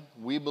 Amen?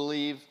 We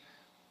believe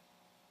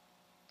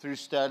through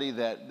study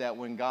that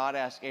when God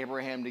asked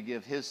Abraham to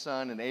give his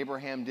son, and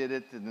Abraham did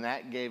it, then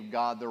that gave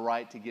God the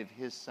right to give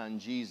his son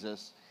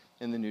Jesus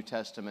in the New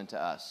Testament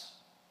to us.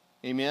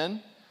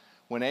 Amen?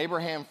 When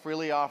Abraham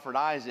freely offered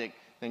Isaac,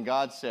 then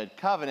God said,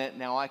 "Covenant,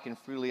 now I can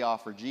freely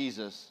offer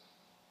Jesus."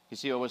 You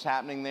see what was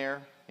happening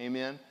there?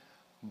 Amen?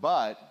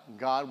 But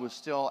God was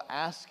still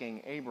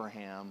asking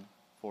Abraham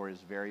for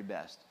his very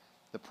best.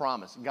 The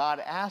promise.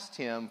 God asked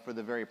him for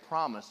the very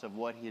promise of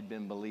what he had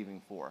been believing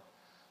for.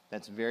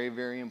 That's very,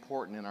 very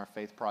important in our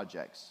faith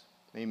projects.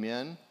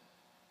 Amen?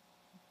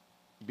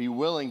 Be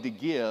willing to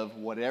give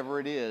whatever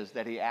it is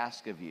that he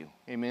asks of you.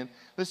 Amen?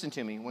 Listen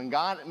to me. When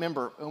God,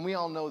 remember, and we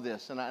all know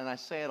this, and I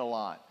say it a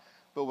lot,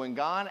 but when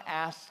God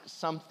asks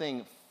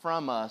something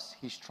from us,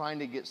 he's trying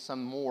to get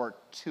some more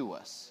to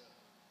us.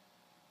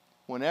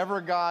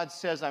 Whenever God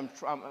says,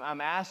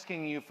 I'm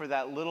asking you for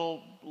that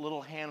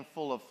little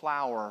handful of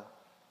flour,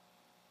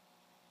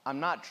 I'm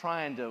not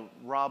trying to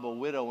rob a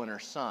widow and her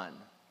son.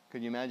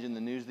 Could you imagine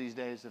the news these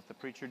days if the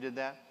preacher did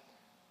that?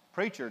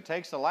 Preacher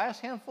takes the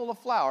last handful of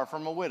flour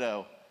from a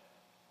widow.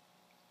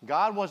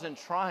 God wasn't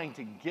trying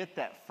to get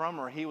that from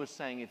her. He was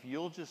saying, if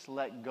you'll just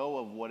let go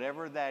of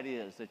whatever that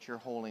is that you're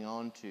holding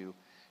on to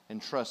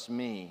and trust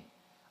me,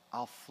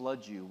 I'll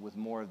flood you with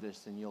more of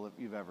this than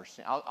you've ever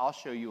seen. I'll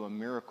show you a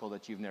miracle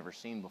that you've never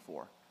seen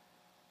before.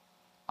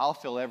 I'll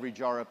fill every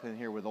jar up in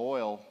here with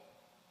oil.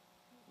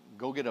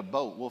 Go get a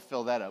boat. We'll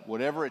fill that up.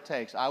 Whatever it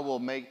takes, I will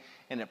make.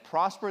 And it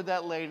prospered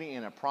that lady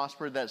and it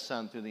prospered that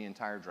son through the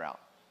entire drought.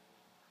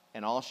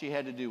 And all she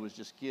had to do was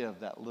just give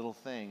that little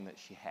thing that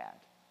she had.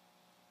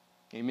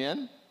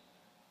 Amen?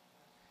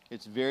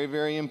 It's very,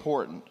 very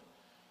important.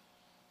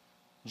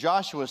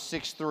 Joshua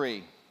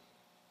 6:3.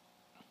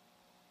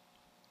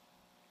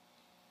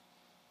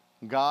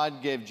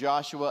 God gave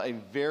Joshua a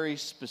very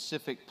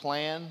specific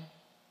plan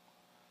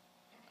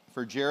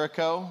for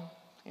Jericho,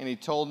 and he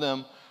told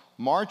them,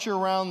 "March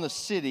around the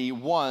city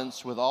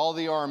once with all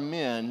the armed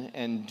men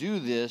and do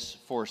this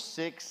for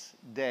 6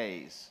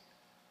 days."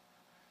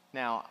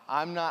 Now,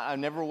 I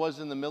never was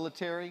in the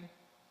military,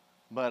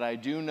 but I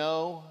do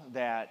know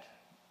that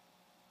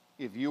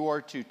if you are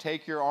to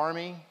take your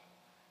army,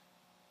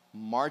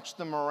 march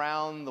them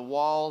around the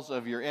walls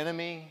of your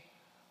enemy,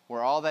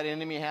 where all that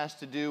enemy has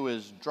to do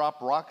is drop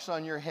rocks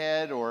on your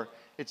head, or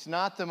it's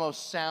not the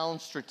most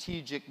sound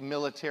strategic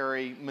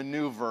military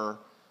maneuver,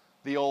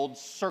 the old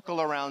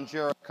circle around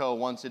Jericho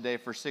once a day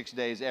for 6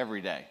 days every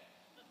day.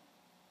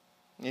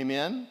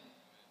 Amen?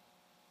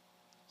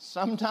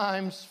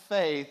 Sometimes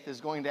faith is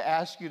going to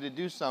ask you to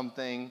do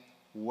something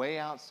way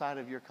outside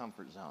of your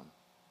comfort zone.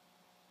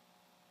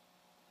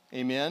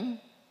 Amen?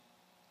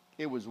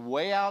 It was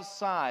way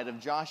outside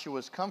of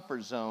Joshua's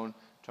comfort zone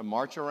to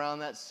march around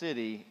that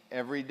city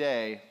every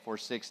day for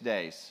 6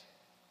 days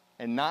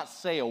and not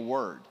say a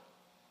word.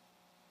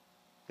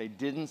 They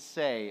didn't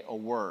say a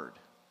word.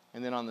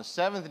 And then on the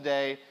 7th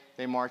day,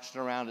 they marched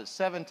around it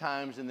 7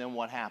 times, and then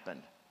what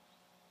happened?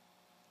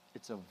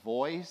 It's a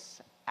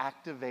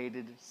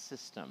voice-activated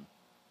system.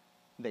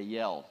 They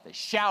yelled, they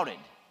shouted,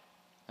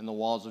 and the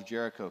walls of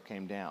Jericho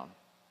came down.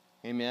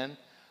 Amen?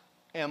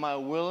 Am I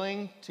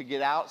willing to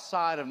get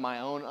outside of my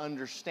own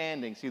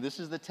understanding? See, this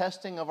is the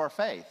testing of our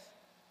faith.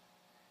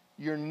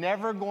 You're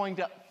never going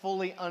to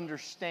fully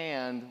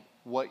understand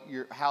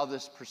how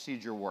this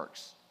procedure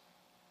works.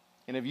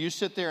 And if you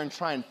sit there and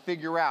try and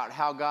figure out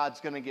how God's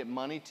going to get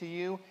money to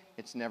you,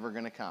 it's never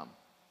going to come.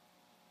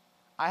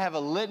 I have a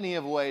litany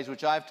of ways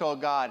which I've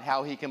told God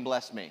how he can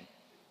bless me.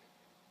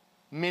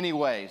 Many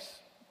ways.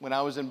 When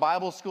I was in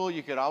Bible school,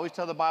 you could always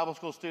tell the Bible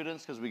school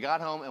students, because we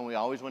got home and we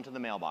always went to the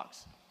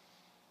mailbox.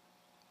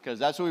 Because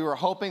that's what we were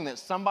hoping, that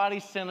somebody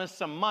sent us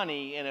some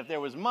money, and if there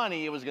was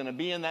money, it was going to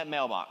be in that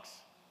mailbox.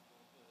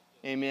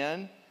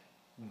 Amen?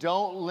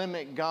 Don't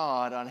limit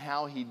God on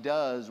how he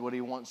does what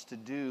he wants to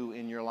do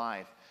in your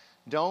life.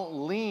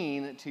 Don't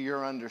lean to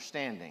your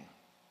understanding.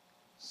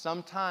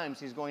 Sometimes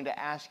he's going to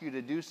ask you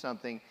to do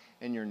something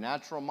in your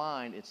natural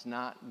mind. It's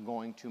not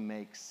going to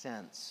make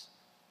sense.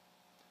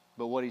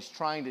 But what he's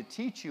trying to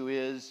teach you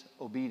is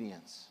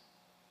obedience.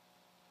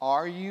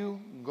 Are you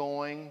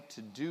going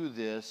to do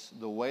this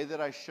the way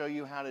that I show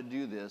you how to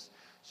do this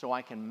so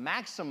I can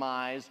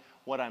maximize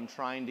what I'm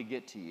trying to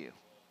get to you?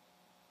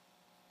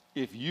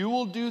 If you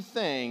will do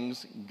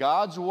things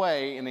God's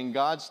way and in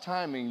God's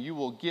timing, you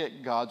will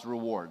get God's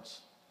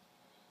rewards.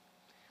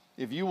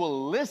 If you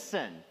will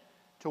listen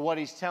to what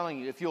he's telling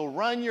you, if you'll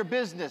run your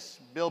business,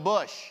 Bill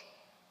Bush,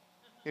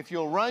 if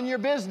you'll run your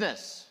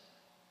business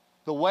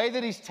the way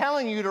that he's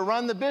telling you to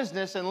run the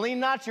business and lean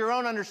not to your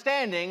own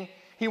understanding,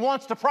 he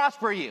wants to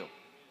prosper you.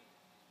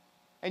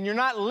 And you're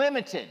not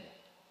limited.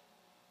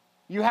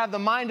 You have the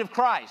mind of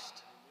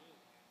Christ.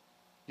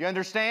 You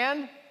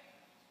understand?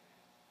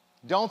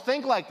 Don't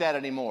think like that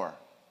anymore.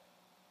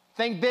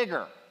 Think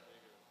bigger.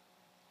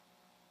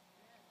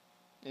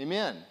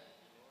 Amen.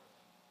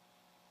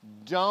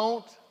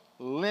 Don't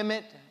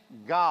limit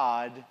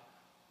God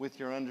with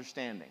your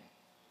understanding.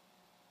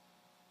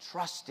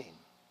 Trust Him.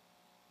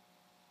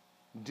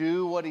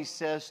 Do what He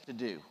says to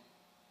do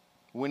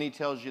when He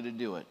tells you to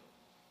do it.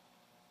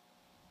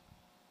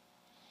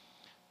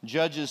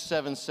 Judges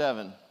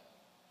 7:7.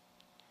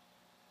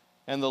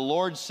 And the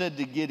Lord said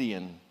to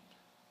Gideon,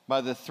 by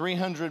the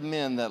 300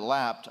 men that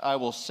lapped, I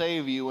will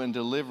save you and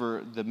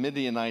deliver the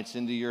Midianites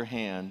into your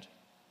hand.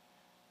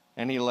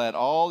 And he let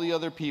all the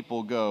other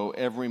people go,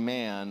 every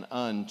man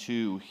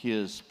unto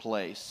his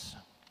place.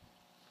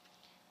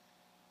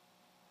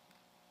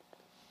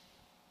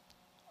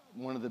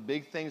 One of the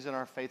big things in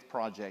our faith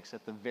projects,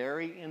 at the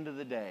very end of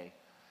the day,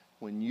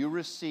 when you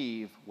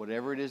receive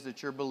whatever it is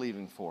that you're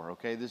believing for,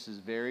 okay, this is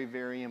very,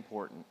 very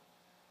important.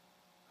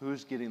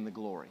 Who's getting the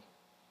glory?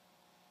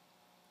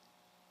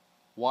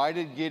 Why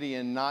did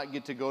Gideon not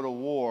get to go to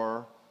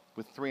war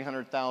with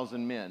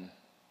 300,000 men?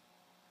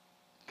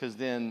 Because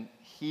then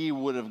he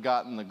would have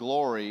gotten the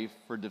glory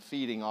for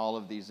defeating all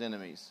of these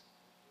enemies.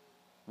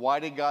 Why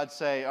did God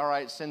say, all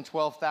right, send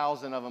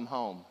 12,000 of them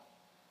home?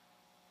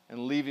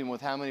 And leave him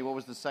with how many? What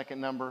was the second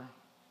number?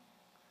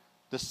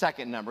 The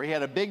second number. He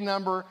had a big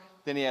number,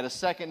 then he had a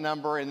second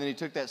number, and then he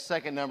took that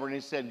second number and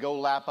he said, go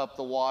lap up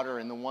the water.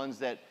 And the ones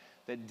that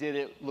did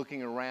it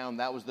looking around,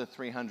 that was the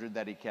 300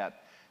 that he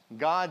kept.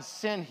 God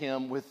sent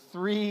him with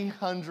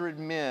 300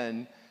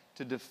 men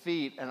to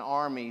defeat an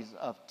army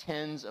of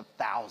tens of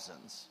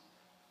thousands.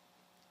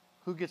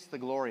 Who gets the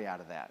glory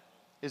out of that?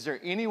 Is there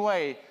any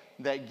way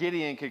that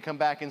Gideon could come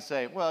back and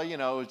say, well, it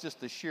was just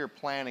the sheer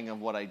planning of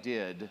what I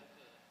did.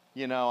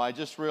 I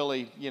just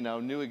really,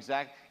 knew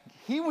exactly.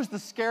 He was the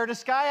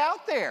scaredest guy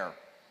out there.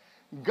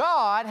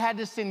 God had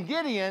to send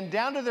Gideon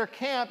down to their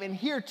camp and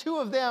hear two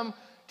of them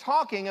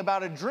talking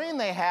about a dream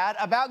they had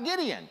about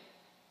Gideon.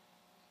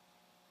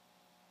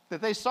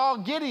 That they saw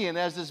Gideon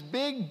as this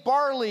big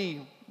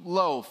barley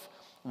loaf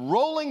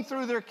rolling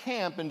through their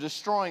camp and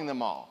destroying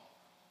them all.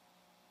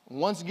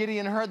 Once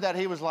Gideon heard that,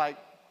 he was like,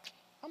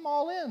 I'm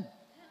all in.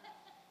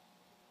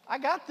 I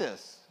got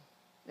this.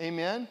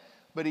 Amen?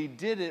 But he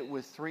did it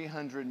with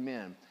 300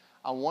 men.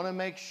 I want to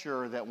make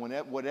sure that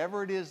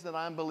whatever it is that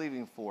I'm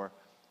believing for,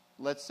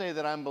 let's say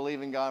that I'm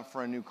believing God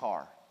for a new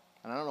car.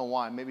 And I don't know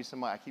why. Maybe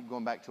I keep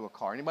going back to a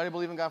car. Anybody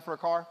believe in God for a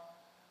car?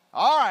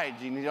 All right,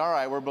 Jeannie. All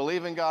right, we're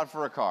believing God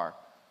for a car.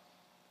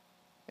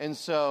 And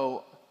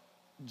so,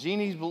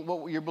 Jeannie's,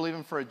 what you're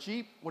believing for a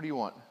Jeep? What do you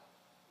want?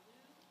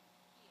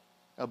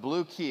 A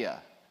blue Kia.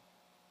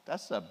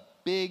 That's a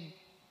big...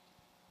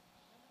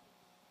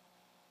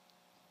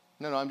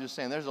 No, I'm just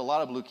saying there's a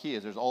lot of blue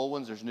Kias. There's old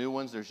ones, there's new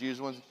ones, there's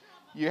used ones.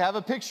 You have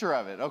a picture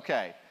of it.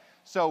 Okay.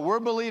 So we're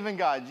believing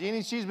God.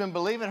 Jeannie, she's been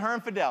believing, her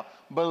and Fidel,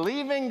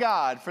 believing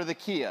God for the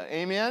Kia.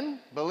 Amen?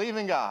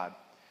 Believing God.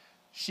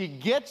 She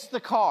gets the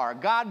car.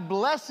 God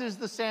blesses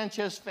the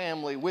Sanchez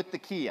family with the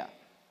Kia.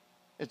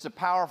 It's a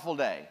powerful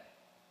day.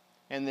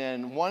 And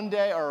then one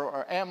day,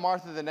 or Aunt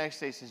Martha the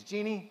next day says,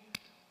 Jeannie,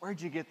 where'd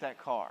you get that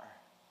car?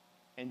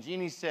 And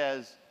Jeannie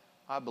says,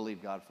 I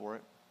believe God for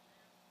it.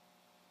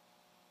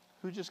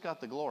 Who just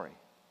got the glory?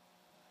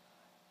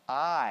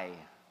 I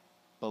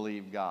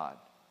believe God.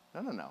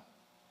 No.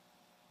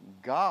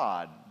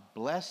 God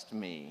blessed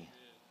me.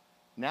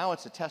 Now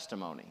it's a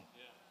testimony.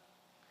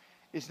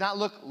 It's not,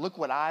 look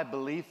what I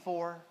believe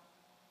for.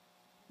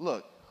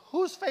 Look,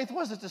 whose faith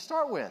was it to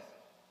start with?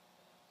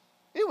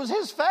 It was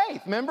his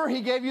faith. Remember,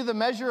 he gave you the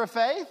measure of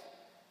faith?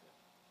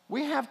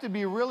 We have to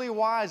be really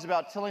wise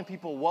about telling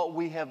people what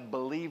we have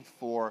believed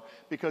for,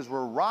 because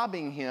we're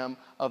robbing him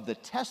of the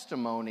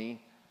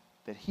testimony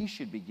that he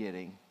should be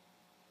getting.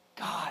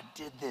 God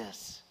did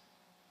this.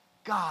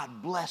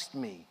 God blessed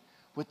me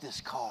with this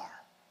car.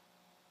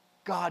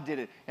 God did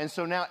it. And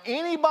so now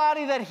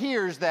anybody that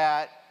hears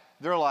that,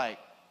 they're like,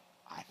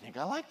 I think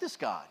I like this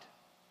God.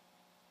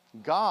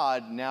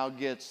 God now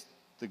gets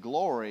the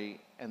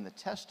glory and the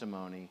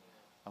testimony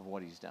of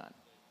what he's done.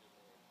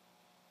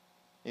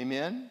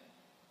 Amen?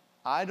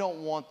 I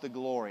don't want the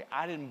glory.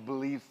 I didn't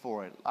believe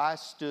for it. I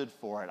stood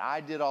for it.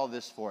 I did all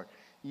this for it.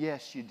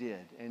 Yes, you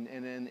did.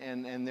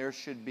 And there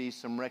should be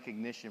some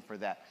recognition for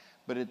that.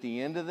 But at the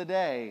end of the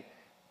day,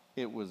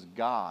 it was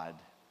God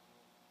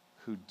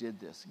who did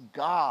this.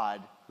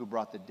 God who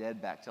brought the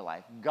dead back to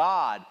life.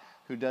 God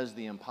who does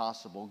the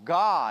impossible.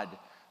 God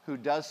who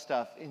does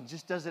stuff and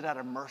just does it out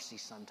of mercy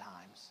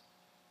sometimes.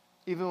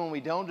 Even when we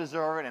don't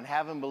deserve it and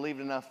haven't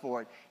believed enough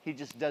for it, he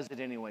just does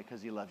it anyway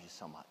because he loves you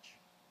so much.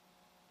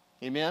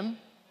 Amen?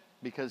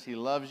 Because he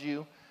loves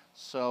you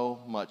so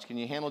much. Can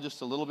you handle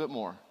just a little bit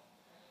more?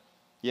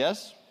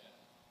 Yes?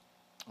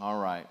 All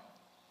right.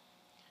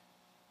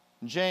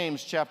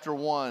 James chapter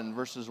 1,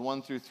 verses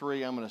 1 through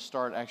 3. I'm going to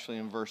start actually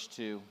in verse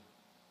 2.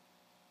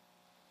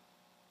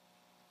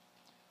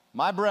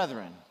 My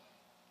brethren,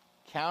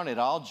 count it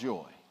all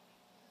joy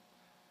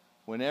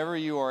whenever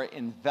you are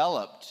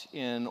enveloped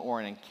in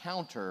or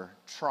encounter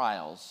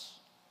trials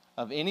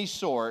of any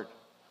sort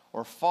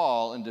or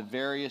fall into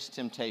various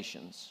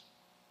temptations.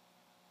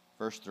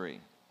 Verse 3.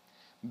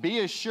 Be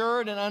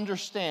assured and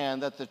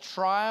understand that the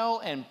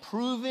trial and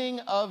proving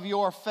of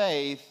your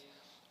faith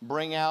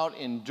bring out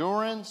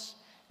endurance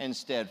and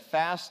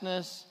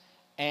steadfastness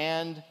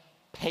and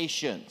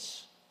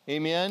patience.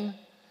 Amen?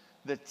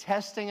 The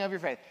testing of your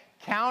faith.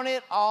 Count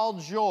it all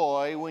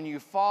joy when you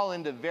fall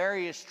into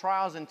various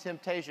trials and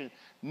temptations,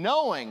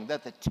 knowing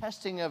that the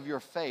testing of your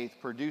faith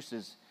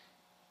produces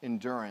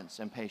endurance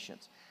and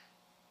patience.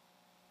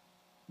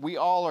 We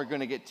all are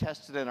going to get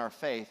tested in our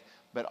faith,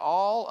 but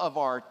all of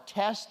our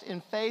tests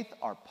in faith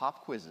are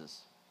pop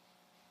quizzes.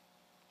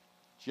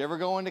 Did you ever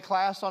go into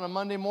class on a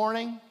Monday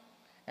morning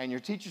and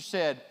your teacher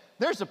said,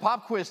 "There's a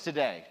pop quiz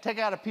today. Take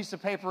out a piece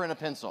of paper and a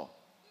pencil."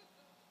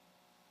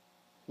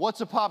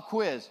 What's a pop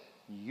quiz?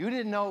 You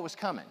didn't know it was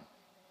coming.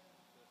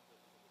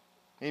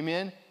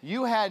 Amen?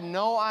 You had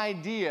no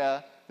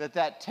idea that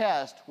that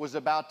test was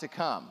about to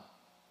come.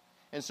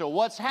 And so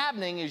what's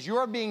happening is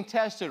you're being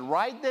tested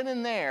right then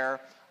and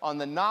there on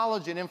the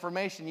knowledge and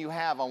information you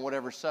have on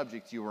whatever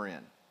subject you were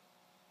in.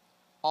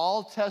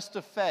 All tests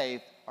of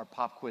faith are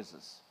pop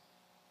quizzes.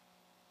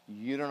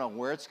 You don't know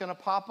where it's going to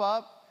pop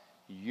up.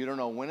 You don't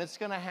know when it's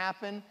going to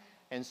happen.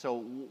 And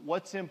so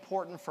what's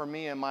important for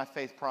me in my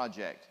faith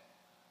project?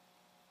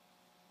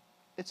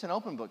 It's an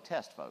open book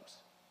test, folks.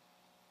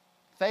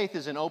 Faith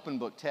is an open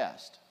book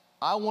test.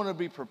 I want to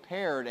be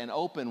prepared and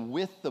open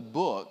with the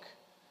book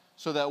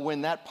so that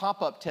when that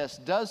pop-up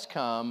test does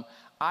come,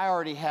 I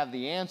already have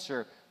the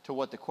answer to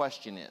what the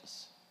question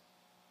is.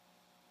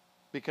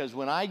 Because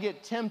when I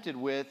get tempted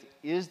with,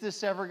 is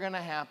this ever going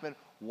to happen?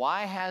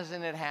 Why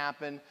hasn't it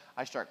happened?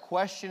 I start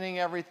questioning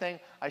everything.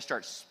 I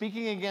start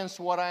speaking against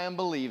what I am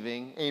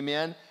believing.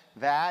 Amen?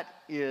 That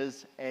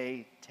is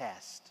a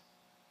test.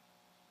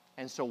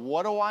 And so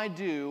what do I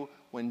do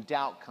when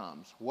doubt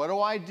comes? What do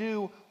I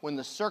do when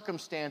the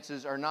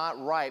circumstances are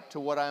not ripe to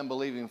what I'm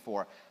believing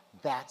for?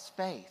 That's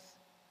faith.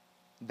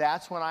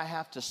 That's when I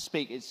have to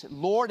speak. It's,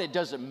 Lord, it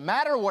doesn't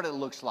matter what it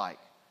looks like.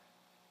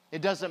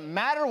 It doesn't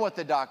matter what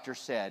the doctor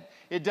said.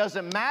 It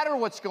doesn't matter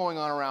what's going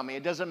on around me.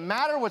 It doesn't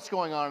matter what's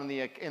going on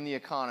in the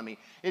economy.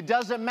 It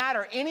doesn't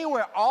matter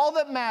anywhere. All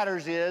that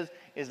matters is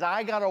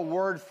I got a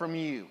word from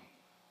you.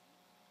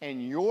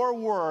 And your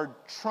word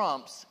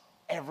trumps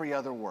every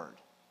other word.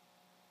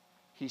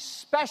 He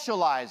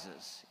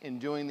specializes in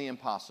doing the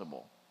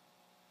impossible.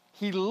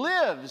 He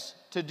lives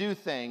to do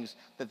things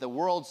that the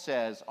world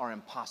says are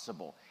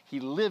impossible.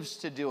 He lives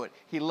to do it.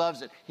 He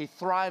loves it. He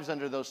thrives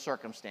under those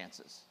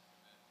circumstances.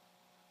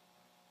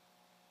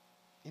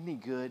 Isn't he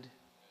good?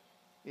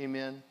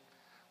 Amen.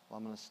 Well,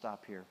 I'm going to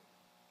stop here.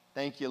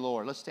 Thank you,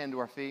 Lord. Let's stand to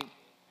our feet.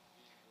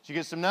 Did you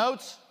get some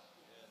notes?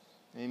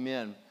 Yes.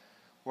 Amen.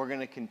 We're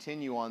going to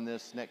continue on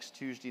this next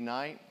Tuesday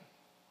night.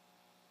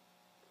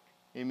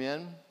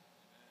 Amen.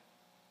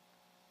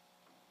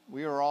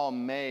 We are all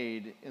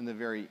made in the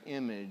very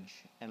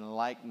image and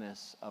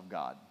likeness of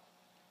God.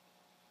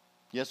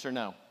 Yes or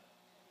no?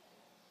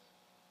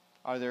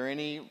 Are there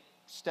any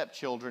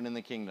stepchildren in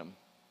the kingdom?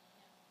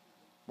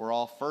 We're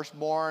all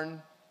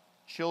firstborn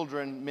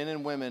children, men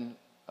and women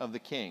of the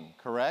King,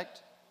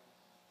 correct?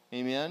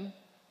 Amen?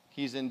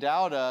 He's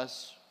endowed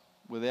us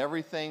with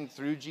everything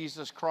through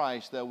Jesus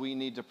Christ that we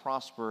need to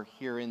prosper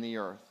here in the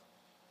earth.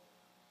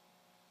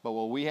 But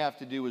what we have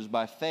to do is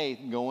by faith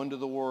go into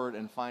the Word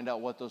and find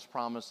out what those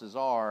promises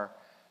are,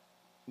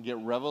 get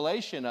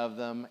revelation of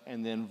them,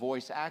 and then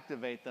voice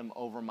activate them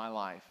over my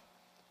life.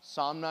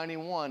 Psalm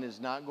 91 is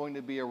not going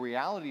to be a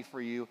reality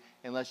for you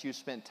unless you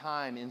spent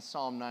time in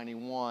Psalm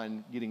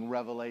 91 getting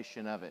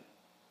revelation of it.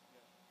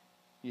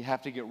 You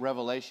have to get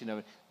revelation of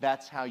it.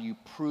 That's how you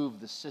prove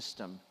the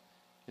system,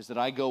 is that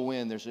I go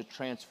in, there's a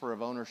transfer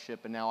of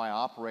ownership, and now I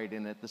operate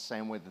in it the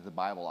same way that the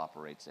Bible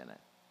operates in it.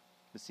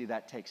 But see,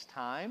 that takes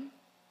time.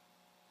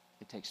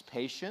 It takes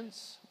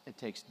patience, it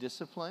takes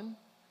discipline,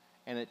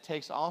 and it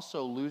takes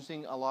also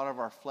losing a lot of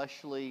our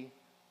fleshly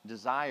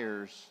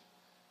desires.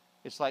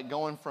 It's like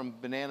going from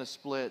banana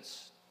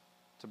splits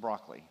to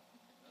broccoli.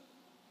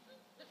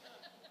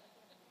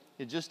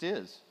 It just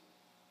is.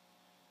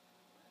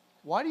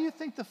 Why do you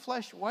think the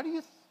flesh, why do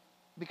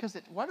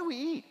we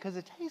eat? Because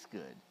it tastes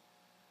good.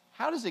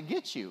 How does it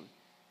get you?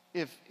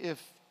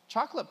 If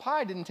chocolate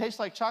pie didn't taste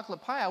like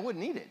chocolate pie, I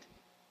wouldn't eat it.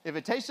 If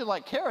it tasted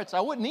like carrots,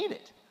 I wouldn't eat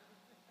it.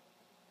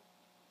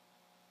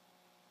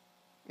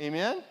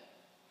 Amen?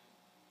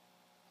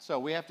 So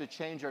we have to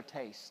change our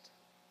taste.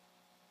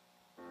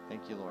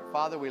 Thank you, Lord.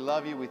 Father, we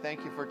love you. We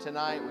thank you for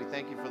tonight. We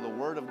thank you for the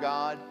Word of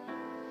God.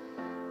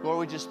 Lord,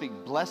 we just speak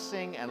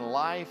blessing and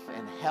life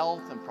and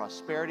health and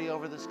prosperity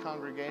over this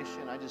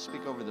congregation. I just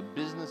speak over the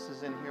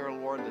businesses in here,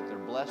 Lord, that they're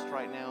blessed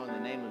right now in the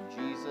name of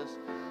Jesus.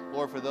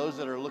 Lord, for those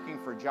that are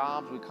looking for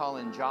jobs, we call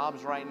in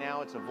jobs right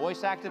now. It's a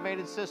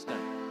voice-activated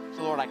system.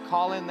 So, Lord, I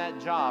call in that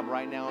job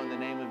right now in the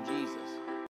name of Jesus.